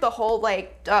feel like the whole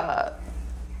like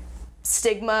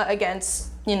stigma against,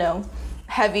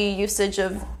 heavy usage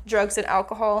of drugs and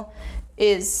alcohol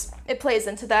it plays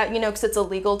into that, because it's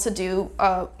illegal to do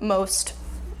most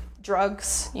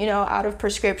drugs, out of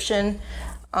prescription,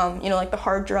 like the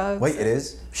hard drugs. Wait, it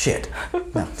is? Shit.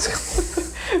 No.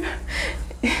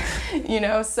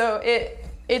 So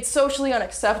it's socially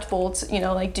unacceptable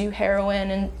to, like do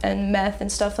heroin and meth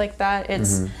and stuff like that.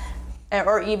 It's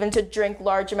or even to drink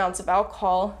large amounts of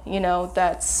alcohol,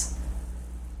 it's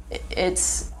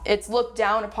looked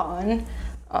down upon,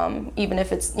 even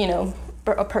if it's,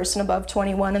 a person above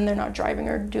 21 and they're not driving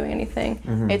or doing anything.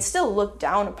 It's still looked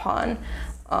down upon.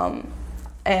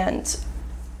 And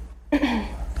I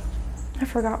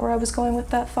forgot where I was going with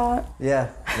that thought. Yeah,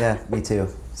 me too.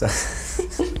 So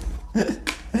it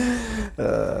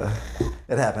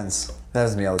happens. It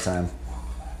happens to me all the time.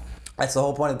 That's the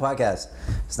whole point of the podcast.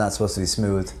 It's not supposed to be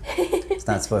smooth. It's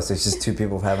not supposed to. It's just two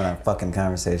people having a fucking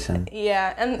conversation.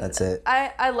 Yeah, and that's it.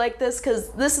 I like this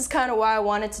because this is kind of why I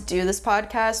wanted to do this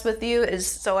podcast with you, is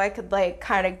so I could like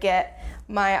kind of get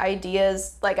my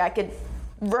ideas, like I could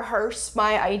rehearse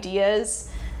my ideas,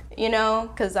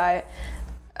 because I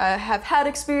have had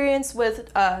experience with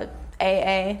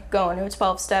AA, going to a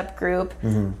 12-step group,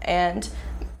 and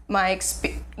my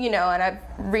and I've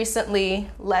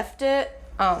recently left it.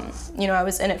 I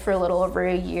was in it for a little over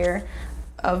a year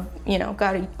of,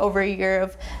 over a year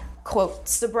of quote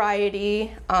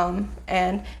sobriety,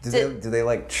 and do they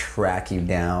like track you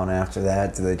down after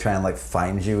that? Do they try and like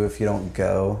find you if you don't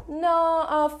go? No,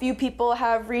 a few people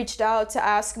have reached out to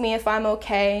ask me if I'm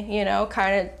okay,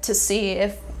 kind of to see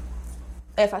if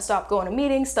I stop going to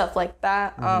meetings, stuff like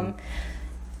that.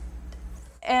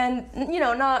 And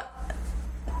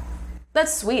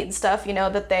that's sweet and stuff,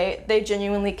 that they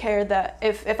genuinely care that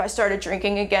if I started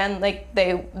drinking again, like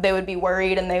they would be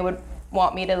worried and they would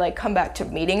want me to like come back to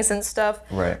meetings and stuff.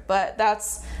 Right. But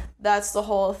that's the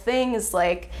whole thing is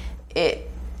like it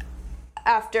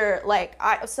after like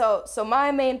so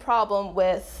my main problem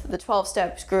with the 12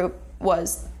 steps group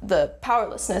was the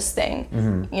powerlessness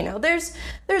thing.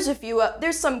 There's a few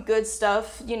there's some good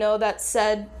stuff that's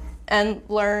said and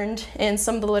learned in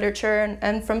some of the literature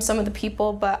and from some of the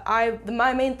people, but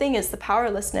my main thing is the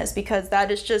powerlessness, because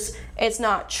that is just, it's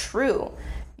not true.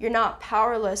 You're not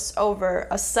powerless over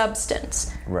a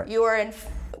substance. Right. You are in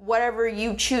whatever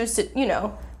you choose to,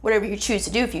 whatever you choose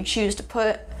to do. If you choose to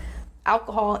put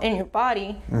alcohol in your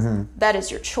body, that is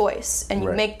your choice, and you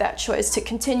Right. make that choice to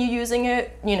continue using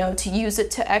it, to use it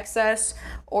to excess,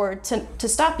 or to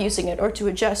stop using it, or to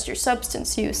adjust your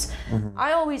substance use.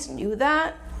 I always knew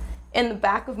that in the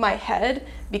back of my head,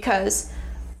 because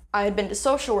I had been to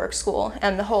social work school,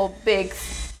 and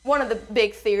one of the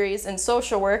big theories in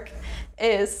social work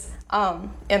is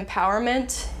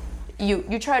empowerment.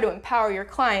 You try to empower your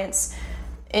clients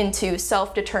into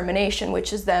self-determination,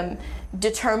 which is them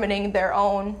determining their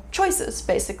own choices,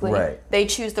 basically. Right. They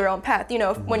choose their own path.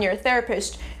 When you're a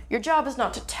therapist, your job is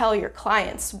not to tell your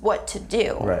clients what to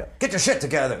do. Right. Get your shit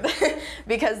together.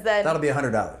 Because then... That'll be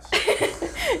 $100.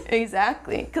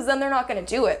 Exactly. Because then they're not going to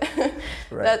do it.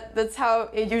 Right. That's how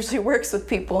it usually works with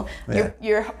people. Yeah.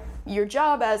 Your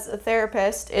job as a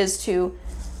therapist is to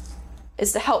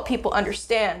help people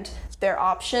understand their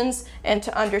options and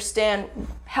to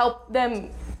help them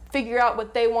figure out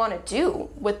what they want to do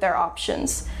with their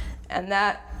options. And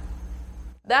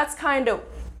that's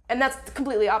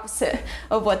completely opposite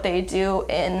of what they do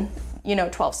in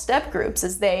 12-step groups.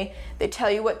 Is they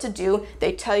tell you what to do.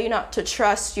 They tell you not to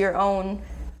trust your own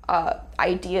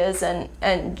ideas and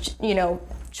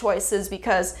choices,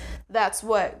 because that's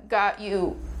what got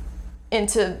you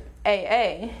into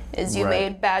AA, is you Right.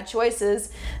 made bad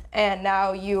choices and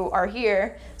now you are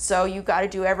here, so you got to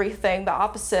do everything the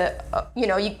opposite.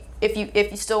 If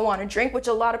you still want to drink, which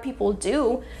a lot of people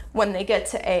do when they get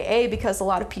to AA, because a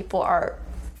lot of people are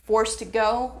forced to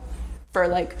go for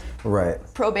like Right.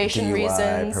 probation DUI,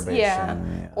 reasons, probation, yeah,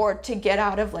 yeah. or to get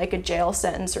out of like a jail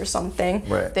sentence or something.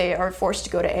 Right. They are forced to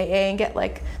go to AA and get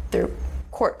like their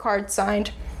court card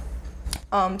signed.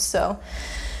 So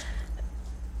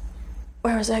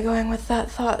where was I going with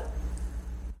that thought?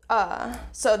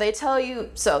 So they tell you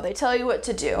what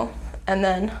to do, and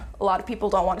then a lot of people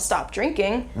don't want to stop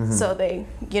drinking, so they,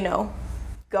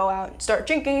 go out and start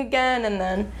drinking again, and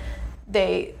then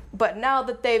but now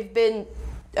that they've been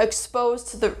exposed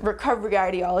to the recovery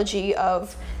ideology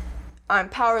of I'm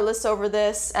powerless over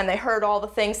this, and they heard all the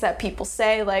things that people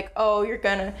say, like, oh,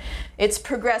 it's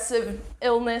progressive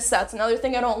illness. That's another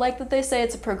thing I don't like that they say.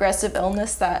 It's a progressive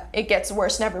illness, that it gets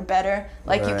worse, never better.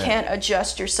 Like, you Right. can't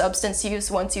adjust your substance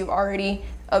use once you've already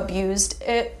abused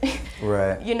it.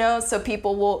 Right. So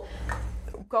people will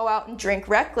go out and drink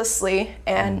recklessly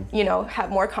and, have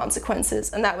more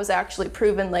consequences. And that was actually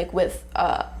proven, like, with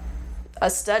a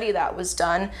study that was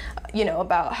done,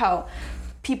 about how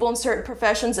people in certain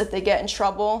professions, if they get in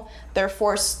trouble, their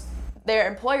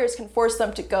employers can force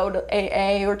them to go to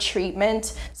AA or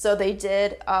treatment. So they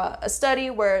did a study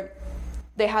where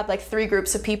they had like 3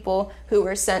 groups of people who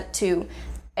were sent to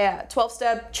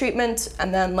 12-step treatment,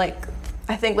 and then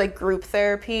I think group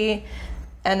therapy,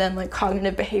 and then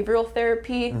cognitive behavioral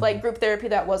therapy, like group therapy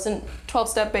that wasn't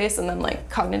 12-step based, and then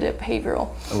cognitive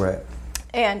behavioral. Right.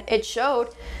 And it showed,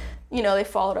 they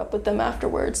followed up with them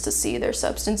afterwards to see their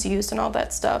substance use and all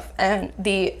that stuff. And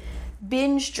the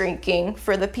binge drinking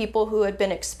for the people who had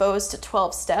been exposed to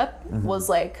 12-step was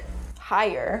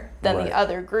higher than Right. the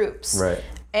other groups. Right.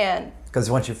 And Because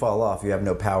once you fall off, you have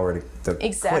no power to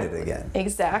exactly, quit it again.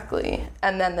 Exactly.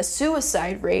 And then the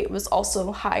suicide rate was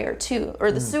also higher too,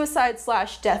 or the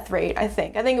suicide/death rate, I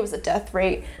think it was a death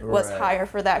rate was Right. higher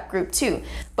for that group too.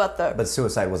 But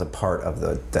suicide was a part of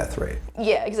the death rate.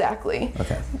 yeah, exactly.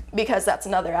 Okay. Because that's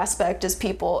another aspect, is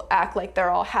people act like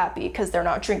they're all happy because they're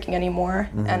not drinking anymore,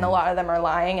 and a lot of them are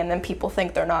lying, and then people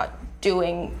think they're not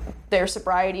doing their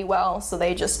sobriety well, so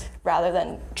they just, rather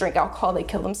than drink alcohol, they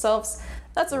kill themselves.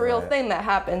 That's a real Right. thing that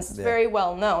happens. It's Yeah. very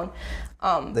well known.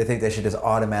 They think they should just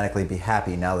automatically be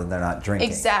happy now that they're not drinking.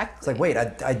 Exactly. It's like, wait,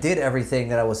 I did everything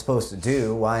that I was supposed to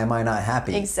do. Why am I not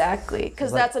happy? Exactly,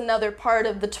 because Like- that's another part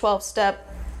of the 12-step.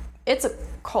 It's a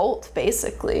cult,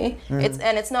 basically.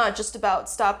 It's not just about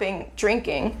stopping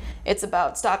drinking. It's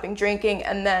about stopping drinking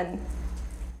and then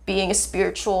being a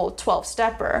spiritual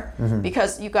 12-stepper,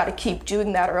 because you got to keep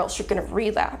doing that or else you're going to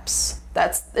relapse.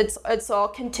 It's all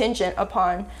contingent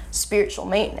upon spiritual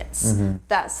maintenance.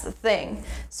 That's the thing.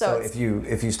 So it's,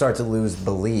 if you start to lose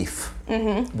belief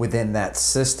within that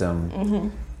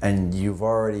system, and you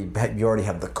already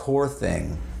have the core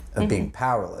thing of being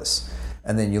powerless,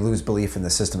 and then you lose belief in the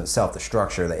system itself, the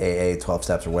structure, the AA, 12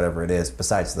 steps, or whatever it is,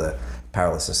 besides the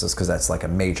powerlessness, because that's like a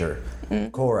major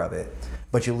core of it.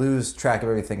 But you lose track of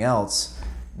everything else,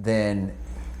 then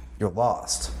you're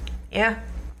lost. yeah.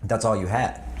 That's all you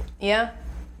had. Yeah.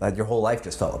 Like your whole life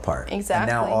just fell apart. Exactly.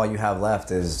 And now all you have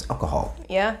left is alcohol.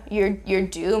 Yeah, you're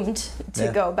doomed to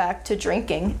Yeah. go back to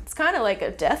drinking. It's kind of like a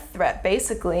death threat,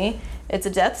 basically. It's a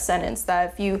death sentence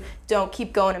that if you don't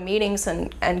keep going to meetings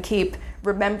and keep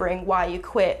remembering why you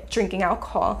quit drinking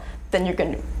alcohol, then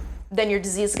your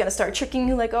disease is gonna start tricking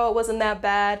you like, oh, it wasn't that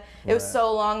bad. It was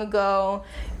so long ago.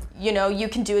 You know, you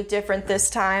can do it different this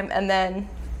time. And then,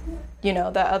 you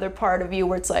know, that other part of you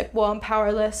where it's like, well, I'm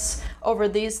powerless over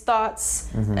these thoughts.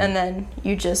 And then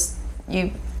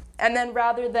and then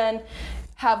rather than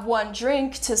have one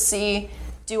drink to see,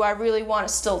 do I really want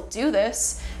to still do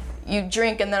this? You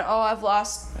drink and then, oh, I've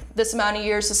lost this amount of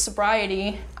years of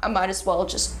sobriety. I might as well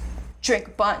just drink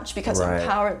a bunch because Right. I'm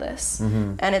powerless.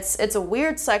 And it's a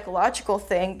weird psychological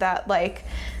thing that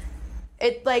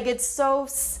it's so,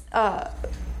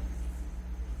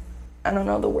 I don't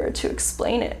know the word to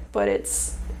explain it, but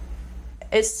it's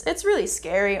really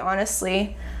scary,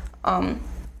 honestly.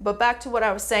 But back to what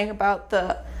I was saying about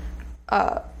the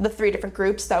 3 different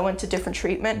groups that went to different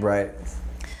treatment. Right.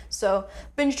 So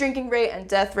binge drinking rate and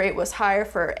death rate was higher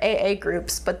for AA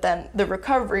groups, but then the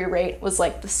recovery rate was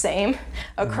like the same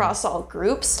across all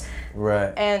groups.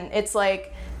 Right. And it's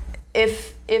like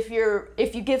if you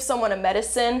give someone a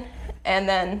medicine and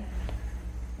then,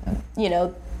 you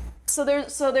know, so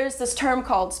there's this term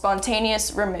called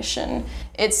spontaneous remission.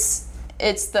 It's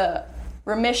the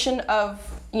remission of,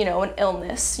 you know, an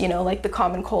illness, you know, like the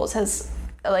common cold has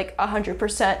like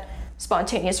 100%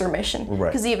 spontaneous remission. Right.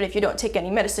 Because even if you don't take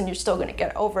any medicine, you're still going to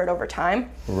get over it over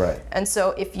time. Right. And so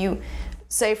if you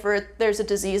say there's a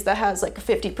disease that has like a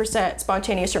 50%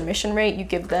 spontaneous remission rate, you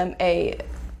give them a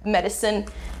medicine,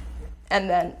 and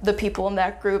then the people in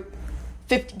that group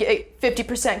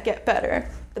 50% get better.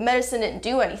 The medicine didn't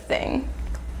do anything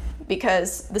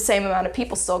because the same amount of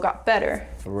people still got better.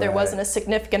 There Right. wasn't a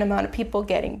significant amount of people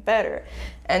getting better.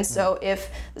 And so if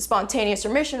the spontaneous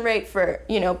remission rate for,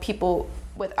 you know, people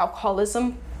with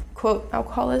alcoholism, quote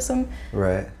alcoholism,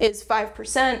 Right. is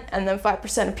 5%, and then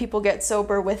 5% of people get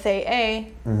sober with AA,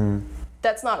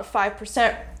 that's not a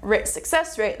 5%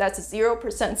 success rate, that's a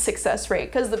 0% success rate,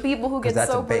 because the people who get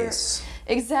That's sober... a base.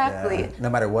 Exactly. Yeah. No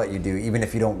matter what you do, even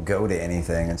if you don't go to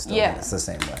anything, it's still Yeah. it's the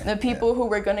same way. The people who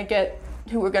were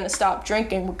gonna stop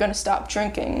drinking were gonna stop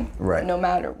drinking, Right. no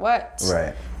matter what.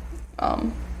 Right.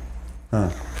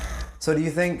 So do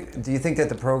you think that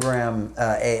the program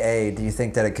AA, do you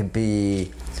think that it could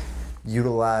be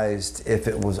utilized if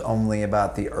it was only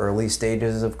about the early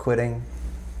stages of quitting,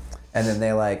 and then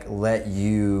they like let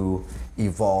you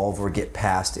evolve or get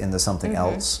passed into something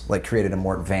else, like created a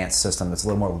more advanced system that's a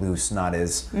little more loose, not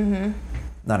as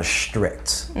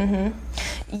strict?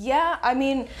 Yeah, I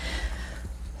mean,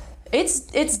 there's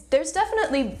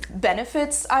definitely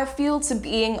benefits, I feel, to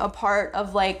being a part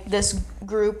of like this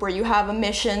group where you have a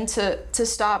mission to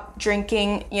stop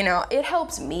drinking. You know, it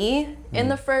helps me in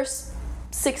the first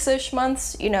 6-ish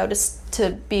months, you know, just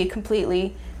to be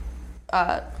completely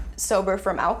sober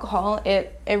from alcohol.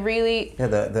 It really... Yeah,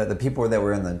 the people that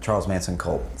were in the Charles Manson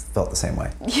cult felt the same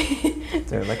way.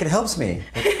 They're like, it helps me.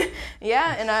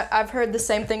 Yeah, and I've heard the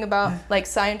same thing about like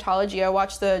Scientology. I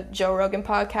watched the Joe Rogan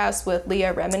podcast with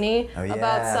Leah Remini Oh, yeah,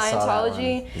 about I saw that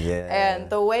Scientology. one. Yeah. And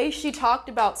the way she talked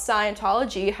about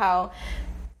Scientology, how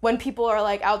when people are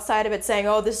like outside of it saying,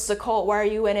 oh, this is a cult, why are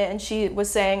you in it? And she was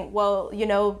saying, well, you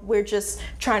know, we're just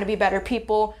trying to be better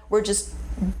people. We're just,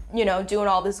 you know, doing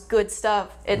all this good stuff.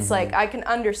 It's like, I can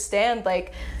understand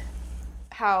like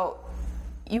how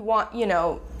you want, you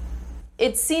know,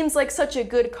 it seems like such a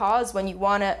good cause when you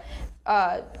want to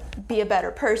be a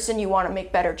better person, you want to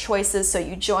make better choices, so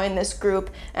you join this group,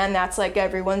 and that's like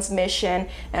everyone's mission,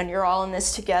 and you're all in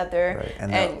this together. Right.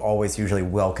 And they're always usually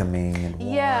welcoming and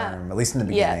warm, at least in the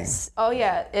beginning. Yes. Oh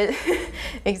yeah.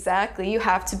 Exactly. You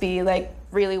have to be like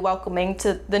really welcoming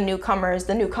to the newcomers.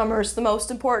 The newcomers, the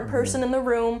most important person in the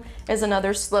room, is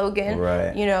another slogan.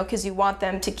 Right. You know, because you want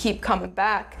them to keep coming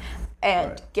back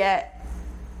and get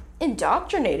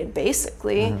indoctrinated.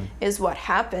 Basically, is what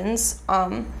happens.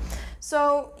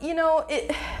 So, you know,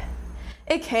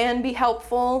 it can be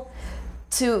helpful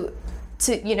to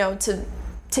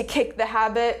kick the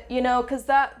habit, you know, because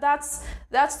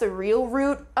that's the real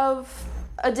root of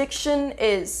addiction.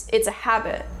 It's a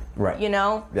habit, Right. You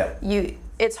know. Yeah.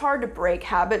 It's hard to break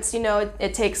habits, you know.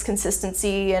 It takes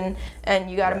consistency, and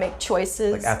you got to make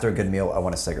choices. Like after a good meal, I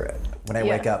want a cigarette. When I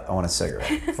wake up, I want a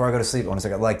cigarette. Before I go to sleep, I want a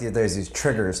cigarette. Like there's these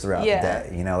triggers throughout the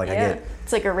day, you know. Like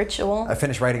it's like a ritual. I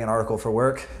finish writing an article for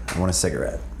work, I want a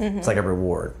cigarette. It's like a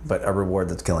reward, but a reward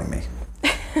that's killing me,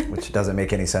 which doesn't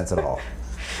make any sense at all.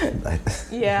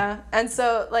 Yeah, and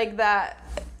so like that,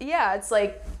 it's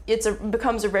like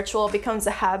becomes a ritual, becomes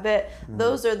a habit.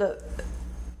 Those are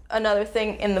another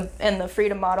thing in the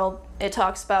freedom model. It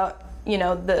talks about, you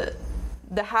know,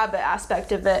 the habit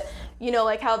aspect of it. You know,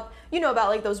 like how, you know, about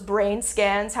like those brain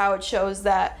scans, how it shows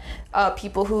that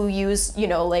people who use, you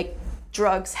know, like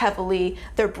drugs heavily,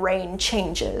 their brain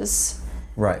changes.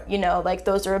 Right. You know, like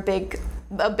those are a big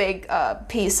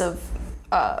piece of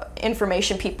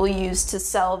information people use to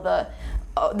sell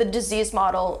the disease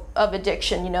model of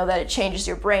addiction, you know, that it changes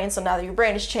your brain. So now that your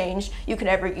brain has changed, you can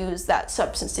never use that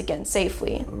substance again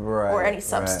safely, or any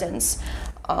substance.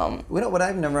 You know, what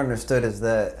I've never understood is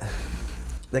that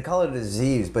they call it a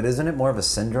disease, but isn't it more of a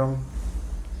syndrome?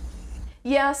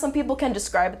 Yeah, some people can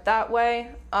describe it that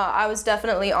way. I was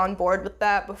definitely on board with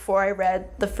that before I read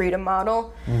the freedom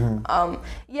model.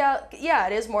 Yeah,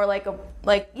 it is more like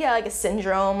a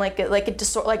syndrome, like a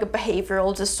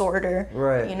behavioral disorder.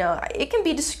 Right. You know, it can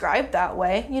be described that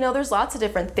way. You know, there's lots of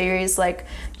different theories. Like,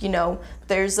 you know,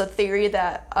 there's a theory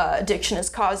that addiction is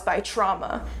caused by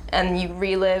trauma, and you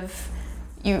relive,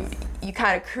 you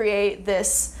kind of create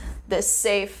this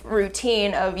safe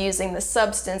routine of using the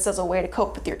substance as a way to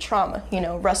cope with your trauma. You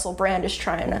know, Russell Brand is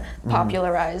trying to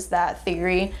popularize that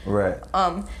theory. Right.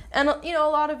 And you know,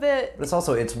 a lot of it. But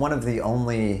it's one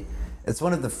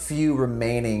of the few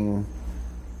remaining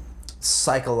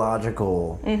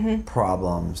psychological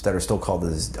problems that are still called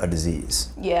a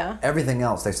disease. Yeah. Everything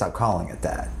else, they stopped calling it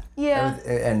that. Yeah.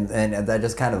 And that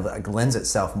just kind of like lends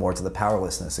itself more to the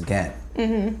powerlessness again.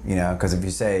 You know, because if you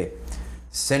say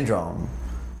syndrome,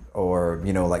 or,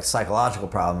 you know, like psychological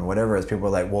problem or whatever, is people are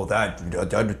like, well,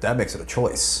 that makes it a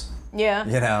choice. Yeah.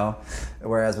 You know,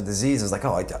 whereas with disease, it's like,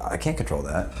 oh, I can't control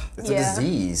that. It's a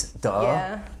disease, duh.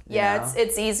 Yeah. Yeah,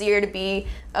 it's easier to be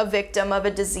a victim of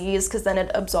a disease because then it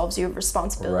absolves you of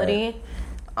responsibility.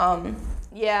 Right.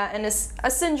 And it's a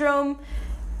syndrome.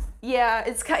 Yeah,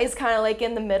 it's kind of like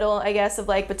in the middle, I guess, of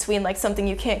like between like something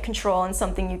you can't control and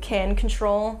something you can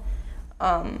control.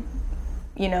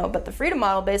 You know, but the freedom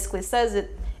model basically says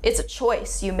it's a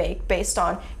choice you make based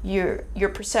on your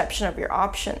perception of your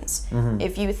options.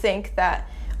 If you think that,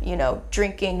 you know,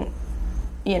 drinking,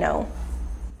 you know,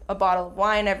 a bottle of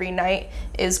wine every night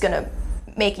is gonna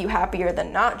make you happier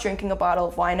than not drinking a bottle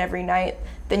of wine every night,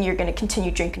 then you're gonna continue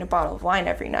drinking a bottle of wine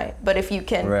every night. But if you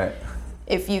can,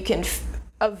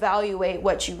 evaluate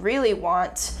what you really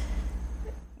want,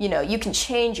 you know, you can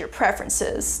change your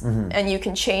preferences and you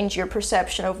can change your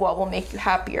perception of what will make you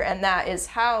happier, and that is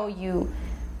how you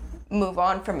move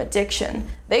on from addiction.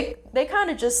 They kind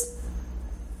of just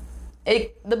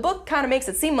the book kind of makes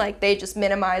it seem like they just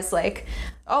minimize, like,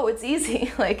 oh, it's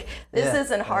easy, like this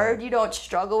isn't hard, you don't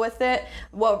struggle with it.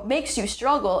 What makes you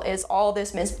struggle is all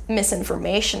this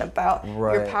misinformation about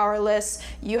you're powerless,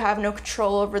 you have no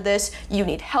control over this, you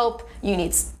need help, you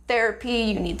need therapy,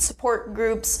 you need support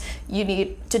groups, you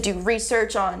need to do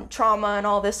research on trauma and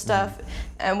all this stuff.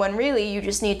 And when really you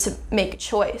just need to make a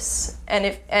choice,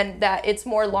 and that it's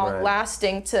more long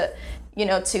lasting to, you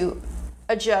know, to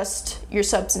adjust your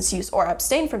substance use or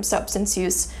abstain from substance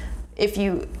use if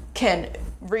you can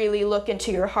really look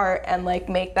into your heart and like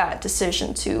make that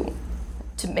decision to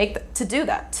do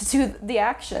the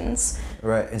actions.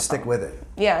 Right, and stick with it.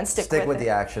 Yeah, and stick with the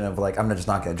action of like, I'm just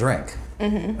not going to drink.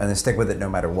 And then stick with it no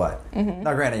matter what.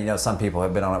 Now granted, you know, some people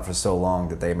have been on it for so long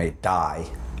that they may die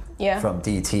from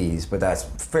DTs, but that's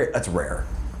rare.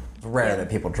 It's rare that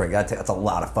people drink. That's a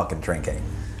lot of fucking drinking.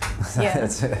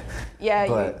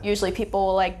 Usually people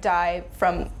will like die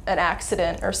from an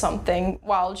accident or something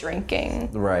while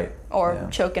drinking. Right. Or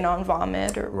choking on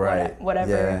vomit or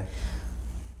whatever.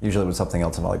 Usually with something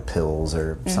else, like pills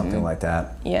or something like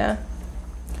that. Yeah.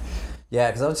 Yeah,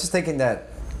 because I was just thinking that,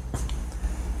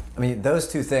 I mean, those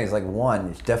two things, like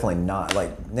one, it's definitely not,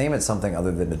 like, name it something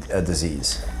other than a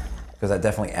disease. Because that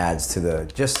definitely adds to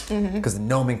the, just because the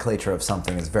nomenclature of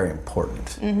something is very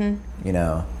important. You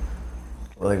know?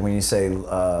 Like when you say,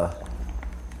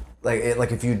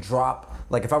 like if you drop,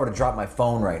 like if I were to drop my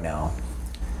phone right now,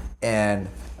 and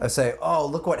I say, oh,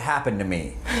 look what happened to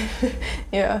me.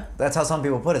 Yeah. That's how some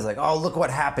people put it. It's like, oh, look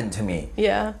what happened to me.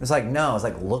 Yeah. It's like, no, it's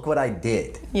like, look what I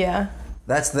did. Yeah.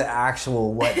 That's the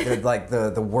actual, like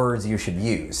the words you should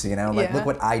use, you know? Like, Yeah. look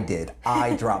what I did.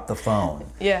 I dropped the phone.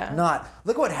 Yeah. Not,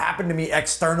 look what happened to me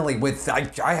externally with,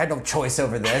 I had no choice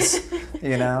over this,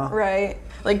 you know? Right.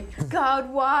 Like,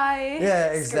 God, why? Yeah,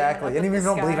 exactly. And even if you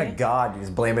don't believe in sky. God, you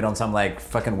just blame it on some, like,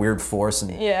 fucking weird force.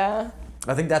 And Yeah.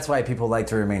 I think that's why people like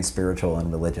to remain spiritual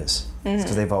and religious. It's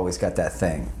because they've always got that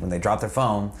thing. When they drop their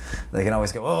phone, they can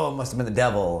always go, oh, it must have been the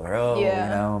devil, or oh, Yeah. you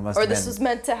know, it must or have this been. was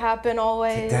meant to happen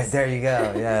always. There you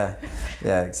go. Yeah,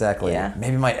 yeah, exactly. Yeah.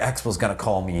 Maybe my ex was gonna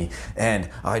call me, and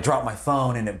I dropped my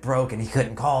phone, and it broke, and he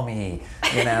couldn't call me.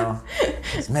 You know,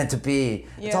 it's meant to be.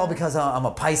 It's all Yeah. because I'm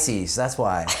a Pisces. That's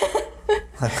why.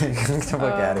 Get the fuck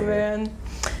out of here. Man.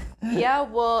 Yeah,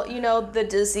 well, you know, the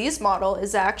disease model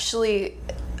is actually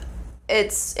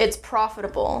it's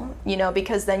profitable, you know,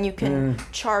 because then you can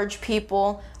charge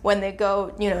people when they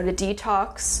go, you know, to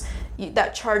detox.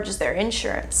 That charges their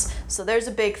insurance. So there's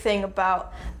a big thing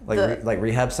about Like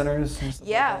rehab centers. And stuff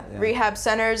yeah, like that? rehab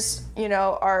centers, you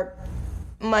know, are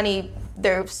money.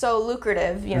 They're so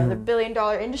lucrative, you know, they're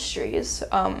billion-dollar industries,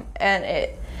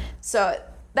 so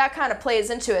that kind of plays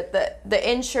into it.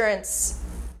 The insurance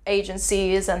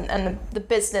agencies and the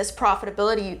business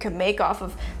profitability you can make off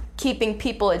of keeping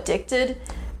people addicted,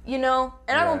 you know.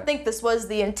 And I don't Right. think this was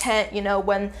the intent, you know,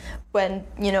 when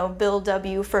you know Bill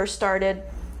W. first started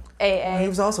AA. He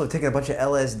was also taking a bunch of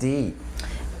LSD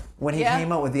when he Yeah.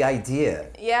 came up with the idea.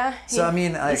 Yeah. So, I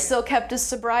mean, he still kept his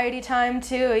sobriety time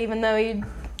too, even though he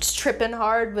was tripping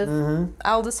hard with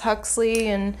Aldous Huxley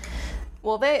and,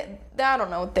 well, I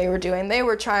don't know what they were doing. They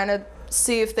were trying to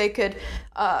see if they could.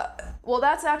 Well,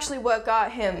 that's actually what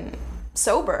got him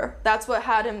sober. That's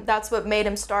what made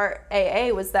him start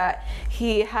AA, was that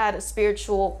he had a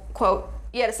spiritual quote.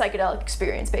 He had a psychedelic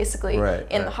experience basically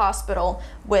in the hospital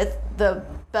with the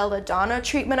belladonna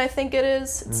treatment, I think it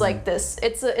is. It's like this.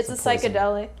 It's a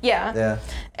psychedelic. Yeah. Yeah.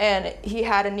 And he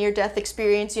had a near-death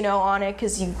experience, you know, on it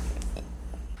because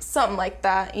something like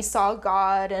that. He saw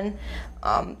God, and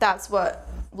that's what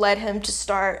led him to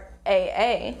start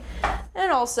AA.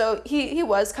 And also, he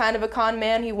was kind of a con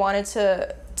man. He wanted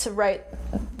to write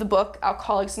the book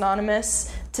Alcoholics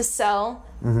Anonymous to sell.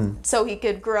 So he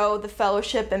could grow the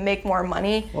fellowship and make more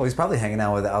money. Well, he's probably hanging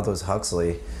out with Aldous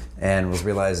Huxley and was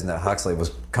realizing that Huxley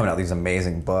was coming out with these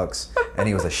amazing books and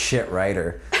he was a shit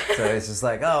writer. So it's just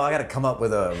like, oh, I got to come up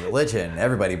with a religion.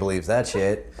 Everybody believes that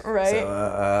shit. Right.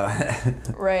 So,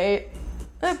 Right.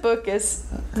 That book is,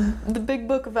 the big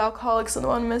book of Alcoholics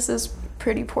Anonymous is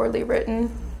pretty poorly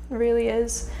written. It really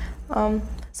is.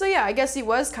 So yeah, I guess he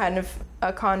was kind of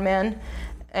a con man,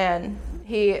 and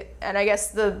I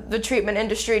guess the treatment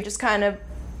industry just kind of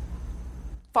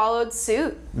followed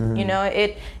suit. You know,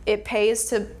 it pays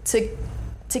to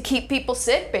keep people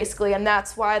sick basically, and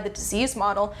that's why the disease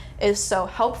model is so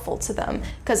helpful to them,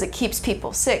 because it keeps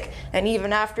people sick. And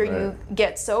even after you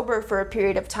get sober for a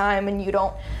period of time and you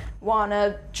don't want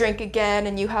to drink again,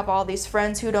 and you have all these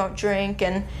friends who don't drink,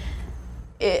 and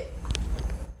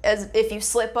if you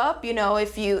slip up, you know,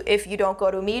 if you don't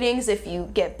go to meetings, if you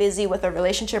get busy with a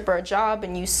relationship or a job,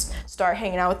 and you start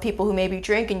hanging out with people who maybe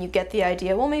drink, and you get the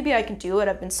idea, well, maybe I can do it.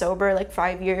 I've been sober like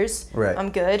 5 years. Right.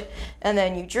 I'm good. And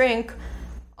then you drink,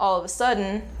 all of a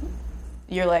sudden,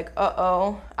 you're like,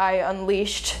 uh-oh, I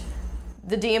unleashed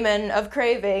the demon of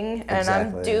craving, and I'm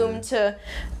Exactly, doomed to,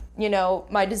 you know,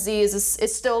 my disease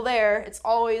is still there. It's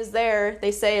always there.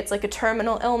 They say it's like a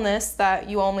terminal illness that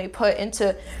you only put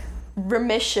into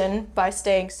remission by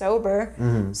staying sober.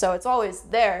 So it's always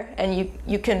there, and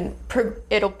you can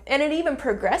it even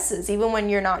progresses even when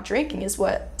you're not drinking, is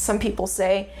what some people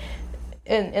say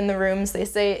in the rooms. They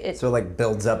say it so it like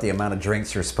builds up the amount of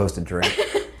drinks you're supposed to drink.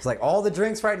 It's like all the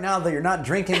drinks right now that you're not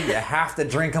drinking, you have to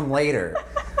drink them later.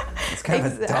 It's kind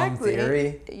of a dumb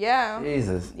theory. Yeah.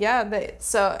 Jesus. Yeah,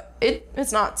 so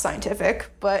it's not scientific,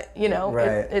 but you know,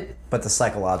 Right. But the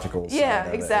psychological side yeah,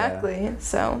 of it, exactly.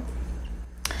 So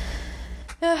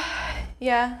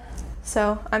yeah.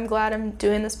 So I'm glad I'm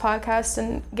doing this podcast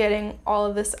and getting all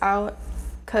of this out,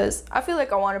 because I feel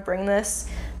like I want to bring this.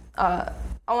 I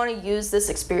want to use this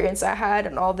experience I had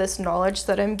and all this knowledge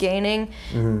that I'm gaining.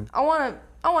 I want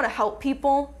to want to help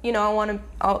people. You know, I want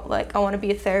to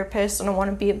be a therapist, and I want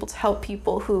to be able to help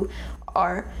people who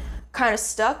are kind of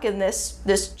stuck in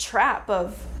this trap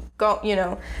of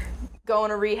going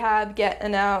to rehab,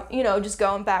 getting out, just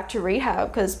going back to rehab,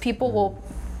 because people will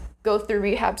go through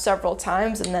rehab several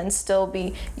times and then still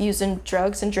be using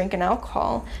drugs and drinking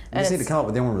alcohol. You just need to come up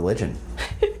with your own religion.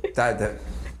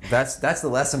 That's the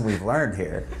lesson we've learned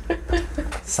here.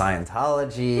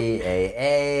 Scientology,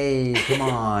 AA, come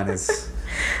on, it's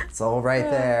all right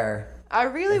there.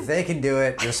 If they can do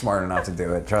it, you're smart enough to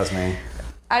do it, trust me.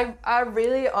 I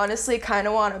really honestly kind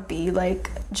of want to be like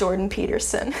Jordan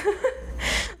Peterson.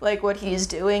 Like what he's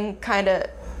doing, kind of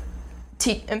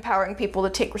empowering people to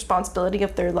take responsibility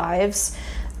of their lives.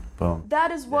 Boom.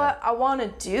 That is what I want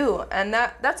to do, and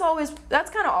that's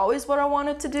kind of always what I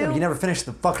wanted to do. Yeah, but you never finished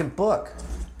the fucking book.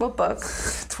 What book?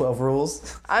 12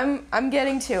 Rules. I'm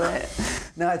getting to it.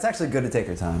 No, it's actually good to take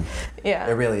your time. Yeah.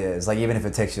 It really is. Like, even if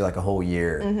it takes you like a whole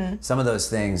year, some of those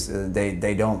things,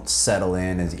 they don't settle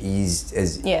in as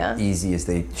easy as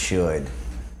they should.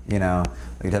 You know,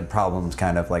 you'd have problems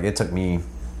kind of like, it took me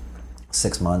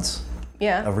 6 months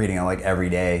of reading it like every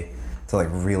day to like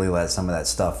really let some of that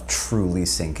stuff truly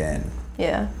sink in.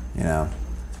 Yeah. You know?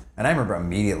 And I remember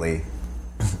immediately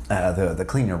the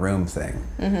clean your room thing.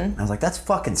 I was like, that's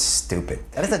fucking stupid.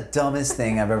 That is the dumbest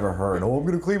thing I've ever heard. Oh, I'm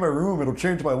gonna clean my room, it'll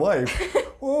change my life.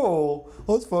 Oh,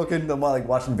 let's fucking, I'm like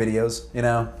watching videos,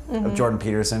 of Jordan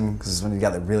Peterson, because when he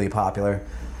got really popular,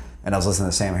 and I was listening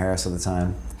to Sam Harris at the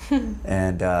time,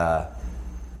 and I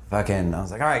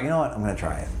was like, all right, you know what, I'm gonna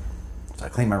try it. So I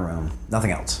cleaned my room,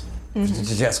 nothing else,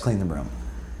 just clean the room,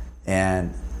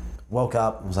 and woke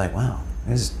up and was like, wow,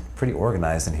 this is pretty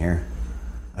organized in here.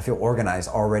 I feel organized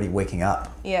already waking up.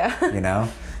 Yeah.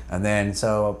 And then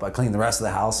so I cleaned the rest of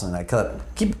the house, and I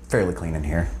keep it fairly clean in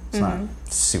here. It's not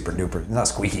super duper, it's not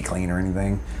squeaky clean or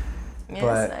anything. Yeah,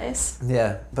 but, it's nice.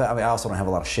 Yeah, but I mean, I also don't have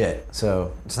a lot of shit,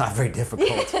 so it's not very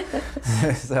difficult.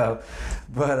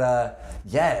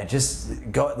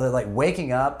 Just go, like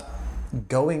waking up,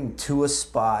 going to a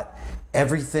spot,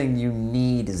 everything you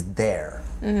need is there.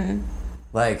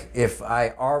 Like if I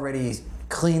already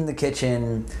cleaned the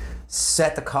kitchen,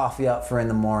 set the coffee up for in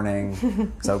the morning,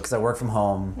 because I work from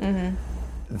home,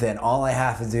 then all I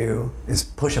have to do is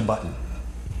push a button.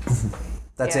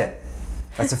 That's it.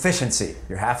 That's efficiency.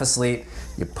 You're half asleep,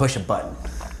 you push a button,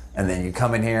 and then you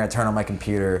come in here, I turn on my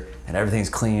computer, and everything's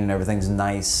clean, and everything's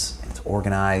nice, and it's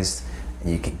organized,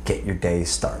 and you can get your day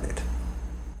started.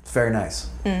 It's very nice.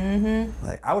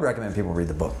 Like, I would recommend people read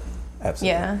the book.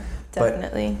 Absolutely. Yeah,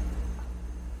 definitely.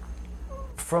 But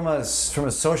from a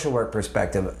social work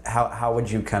perspective, how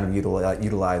would you kind of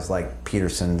utilize like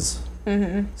Peterson's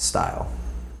style?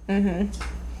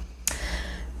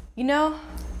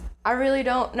 I really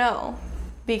don't know,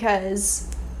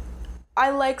 because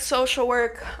I like social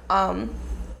work.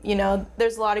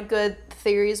 There's a lot of good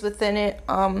theories within it.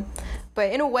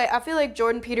 But in a way, I feel like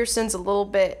Jordan Peterson's a little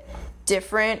bit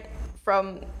different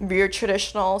from your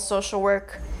traditional social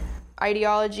work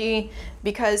ideology,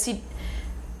 because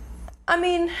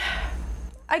I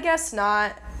guess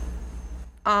not.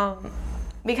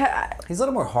 Because he's a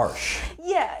little more harsh.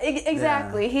 Yeah,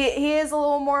 exactly. Yeah. He is a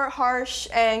little more harsh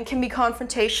and can be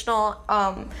confrontational.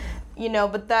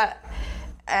 But that,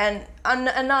 and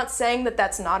I'm not saying that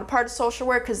that's not a part of social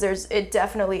work, because it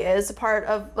definitely is a part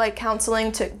of like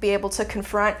counseling, to be able to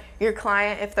confront your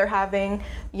client if they're having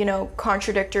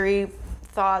contradictory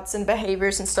thoughts and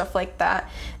behaviors and stuff like that.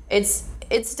 It's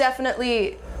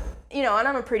definitely. And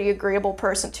I'm a pretty agreeable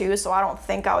person too, so I don't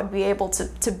think I would be able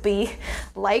to be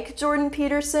like Jordan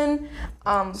Peterson.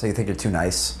 So you think you're too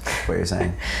nice, is what you're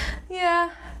saying?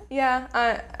 Yeah,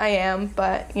 I am,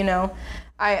 but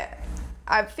I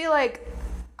feel like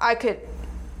I could,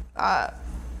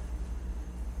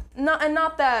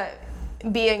 not that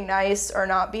being nice or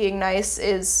not being nice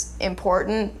is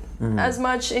important as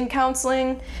much in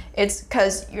counseling. It's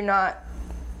because you're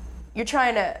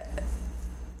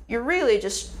really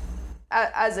just,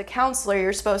 as a counselor,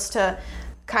 you're supposed to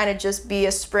kind of just be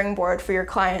a springboard for your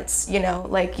clients,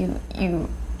 like you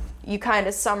kind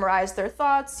of summarize their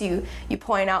thoughts, you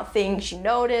point out things you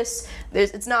notice.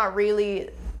 It's not really,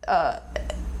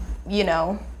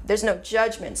 there's no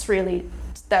judgments really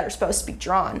that are supposed to be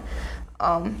drawn.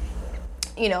 But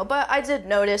I did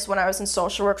notice when I was in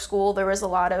social work school, there was a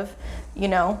lot of,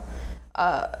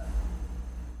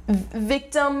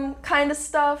 victim kind of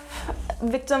stuff,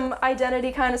 victim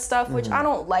identity kind of stuff, which I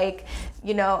don't like.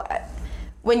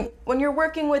 When you're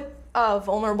working with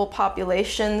vulnerable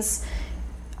populations,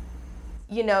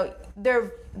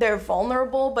 they're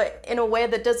vulnerable, but in a way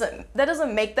that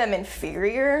doesn't make them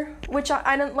inferior, which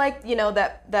I don't like.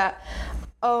 That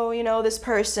oh, you know, this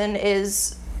person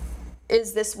is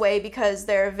this way because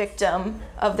they're a victim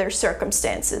of their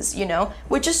circumstances, you know,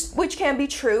 which can be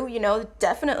true, you know,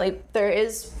 definitely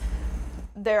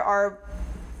there are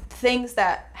things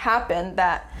that happen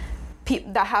that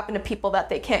happen to people that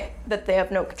they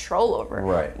have no control over,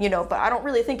 Right. you know, but I don't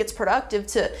really think it's productive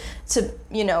to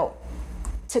you know,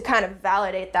 to kind of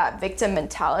validate that victim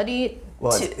mentality.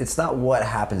 Well, it's not what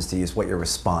happens to you, it's what your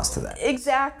response to that.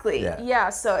 Exactly. Yeah.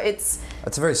 So it's.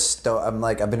 That's a very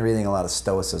I've been reading a lot of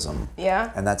Stoicism.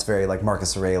 Yeah. And that's very like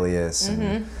Marcus Aurelius and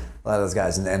a lot of those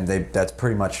guys, and that's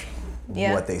pretty much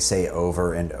what they say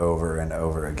over and over and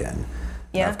over again.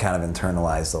 Yeah. And I've kind of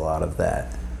internalized a lot of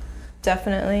that.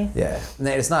 Definitely. Yeah. And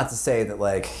it's not to say that,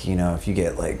 like, you know, if you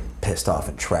get like pissed off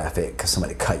in traffic because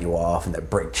somebody cut you off and they're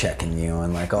brake checking you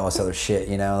and like all this other shit,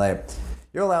 you know, like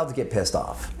you're allowed to get pissed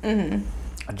off.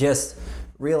 Just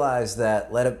realize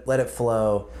that, let it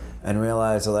flow, and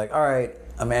realize that, like, all right,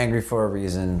 I'm angry for a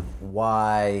reason.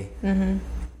 Why? Can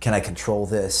I control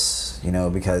this? You know,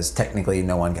 because technically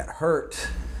no one got hurt,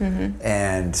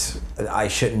 and I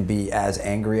shouldn't be as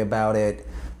angry about it.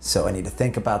 So I need to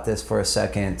think about this for a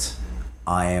second.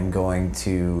 I am going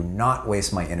to not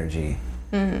waste my energy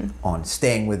on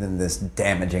staying within this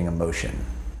damaging emotion.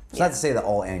 It's not to say that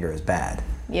all anger is bad.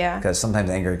 Yeah. Because sometimes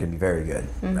anger can be very good.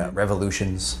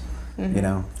 Revolutions, you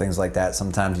know, things like that.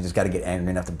 Sometimes you just got to get angry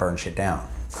enough to burn shit down.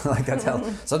 Like that's how.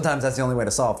 Sometimes that's the only way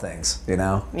to solve things. You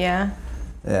know. Yeah.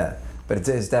 Yeah, but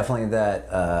it's definitely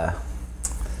that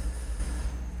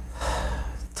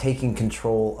taking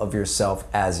control of yourself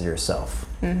as yourself,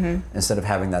 instead of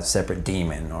having that separate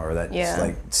demon or that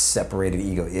like separated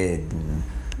ego id. And,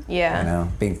 you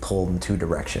know, being pulled in two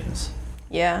directions.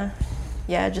 Yeah.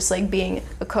 Yeah, just like being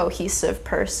a cohesive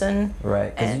person.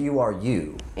 Right, because you are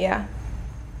you. Yeah.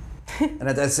 And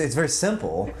it's very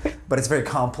simple, but it's very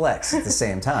complex at the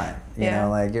same time. You know,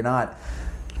 like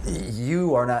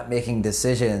you are not making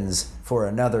decisions for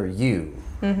another you,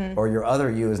 or your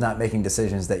other you is not making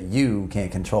decisions that you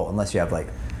can't control, unless you have like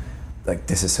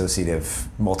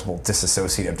multiple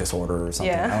dissociative disorder or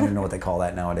something. I don't even know what they call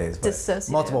that nowadays. But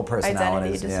multiple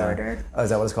personalities. Identity disorder. Yeah. Oh, is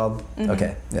that what it's called?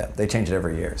 Okay. Yeah, they change it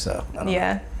every year, so I don't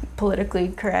know. Politically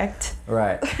correct.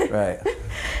 Right.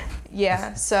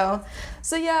 Yeah, so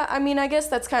yeah, I mean, I guess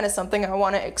that's kind of something I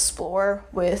want to explore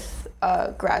with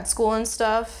grad school and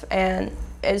stuff, and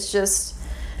it's just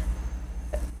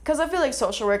because I feel like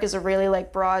social work is a really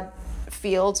like broad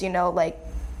field, you know, like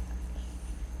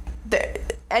there's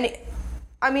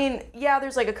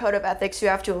like a code of ethics you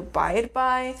have to abide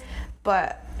by,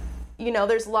 but you know,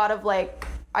 there's a lot of like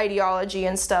ideology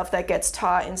and stuff that gets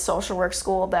taught in social work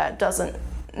school that doesn't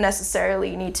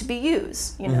necessarily need to be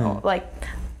used, you know, like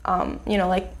you know,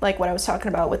 like what I was talking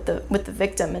about with the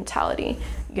victim mentality,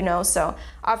 you know. So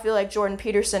I feel like Jordan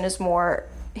Peterson is more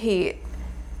he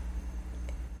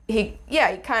kind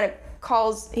of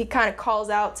calls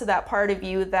out to that part of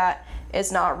you that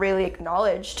is not really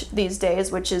acknowledged these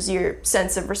days, which is your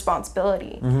sense of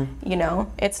responsibility. You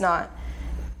know, it's not,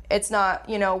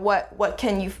 you know, what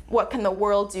can the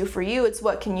world do for you? It's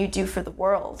what can you do for the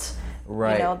world?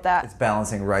 Right. You know, that it's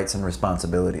balancing rights and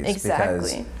responsibilities. Exactly.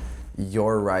 Because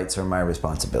your rights are my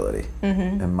responsibility,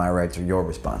 and my rights are your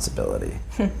responsibility.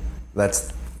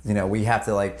 That's, you know, we have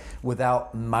to, like,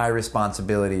 without my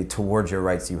responsibility towards your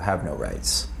rights, you have no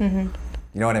rights. You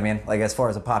know what I mean? Like, as far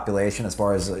as a population, as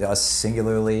far as us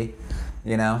singularly,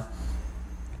 you know?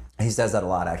 He says that a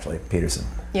lot, actually, Peterson.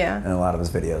 Yeah. In a lot of his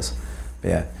videos. But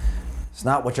yeah. It's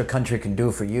not what your country can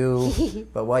do for you,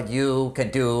 but what you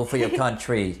can do for your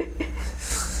country.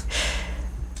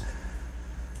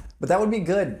 But that would be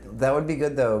good. That would be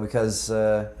good, though, because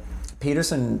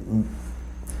Peterson,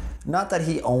 not that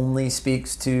he only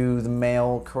speaks to the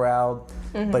male crowd,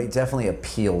 but he definitely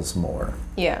appeals more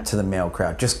to the male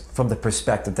crowd, just from the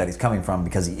perspective that he's coming from,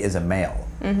 because he is a male.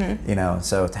 You know,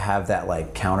 so to have that,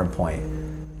 like,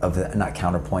 counterpoint of the, not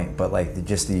counterpoint, but like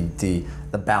just the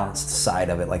balanced side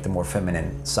of it, like the more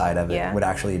feminine side of it, would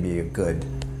actually be a good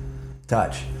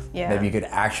touch. Yeah. Maybe you could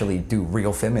actually do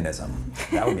real feminism.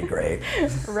 That would be great.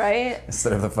 Right?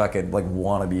 Instead of the fucking like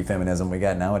wannabe feminism we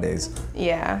got nowadays.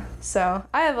 Yeah. So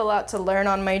I have a lot to learn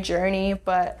on my journey,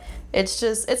 but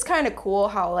it's kind of cool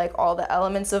how like all the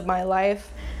elements of my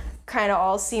life kind of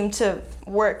all seem to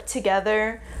work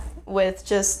together with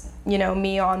just, you know,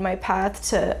 me on my path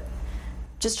to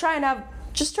just try and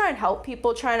help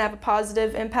people, try and have a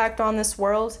positive impact on this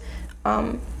world,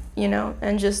 you know,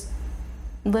 and just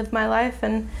live my life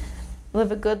and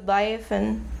live a good life,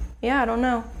 and yeah, I don't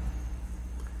know.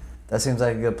 That seems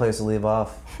like a good place to leave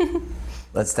off.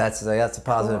 That's a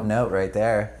positive note right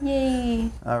there.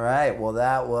 Yay. All right, well,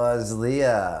 that was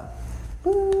Leah.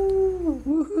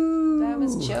 That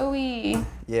was Joey.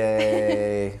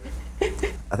 Yay.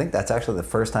 I think that's actually the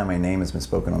first time my name has been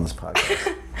spoken on this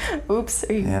podcast. Oops.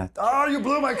 Yeah. Oh, you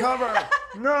blew my cover!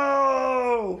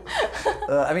 No!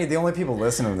 I mean, the only people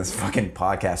listening to this fucking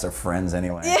podcast are friends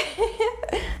anyway.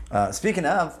 Speaking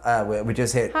of, we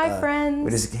just hit. Hi, friends. We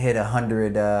just hit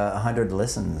 100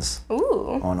 listens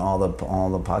Ooh. on all the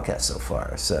podcasts so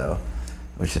far. So,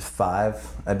 which is 5,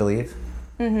 I believe.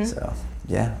 Mm-hmm. So,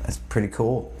 yeah, that's pretty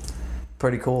cool.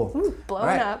 Pretty cool. Ooh, blown All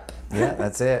right. up. Yeah,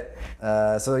 that's it.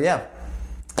 So yeah,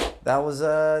 that was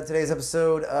today's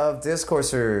episode of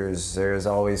Discoursers. There's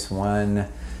always one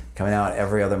coming out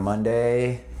every other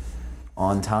Monday,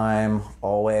 on time,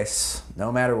 always,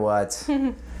 no matter what.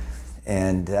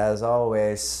 And as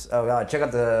always, check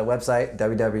out the website,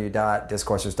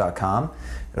 www.discoursers.com.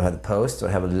 It'll have the post. It'll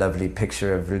have a lovely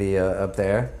picture of Leah up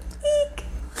there.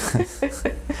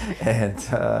 And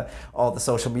all the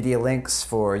social media links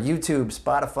for YouTube,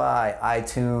 Spotify,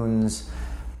 iTunes,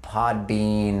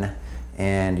 Podbean,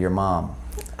 and your mom.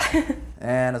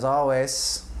 And as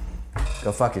always,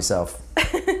 go fuck yourself.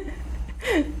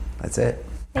 That's it.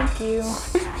 Thank you.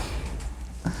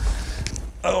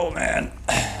 Oh man.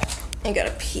 I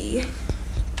gotta pee.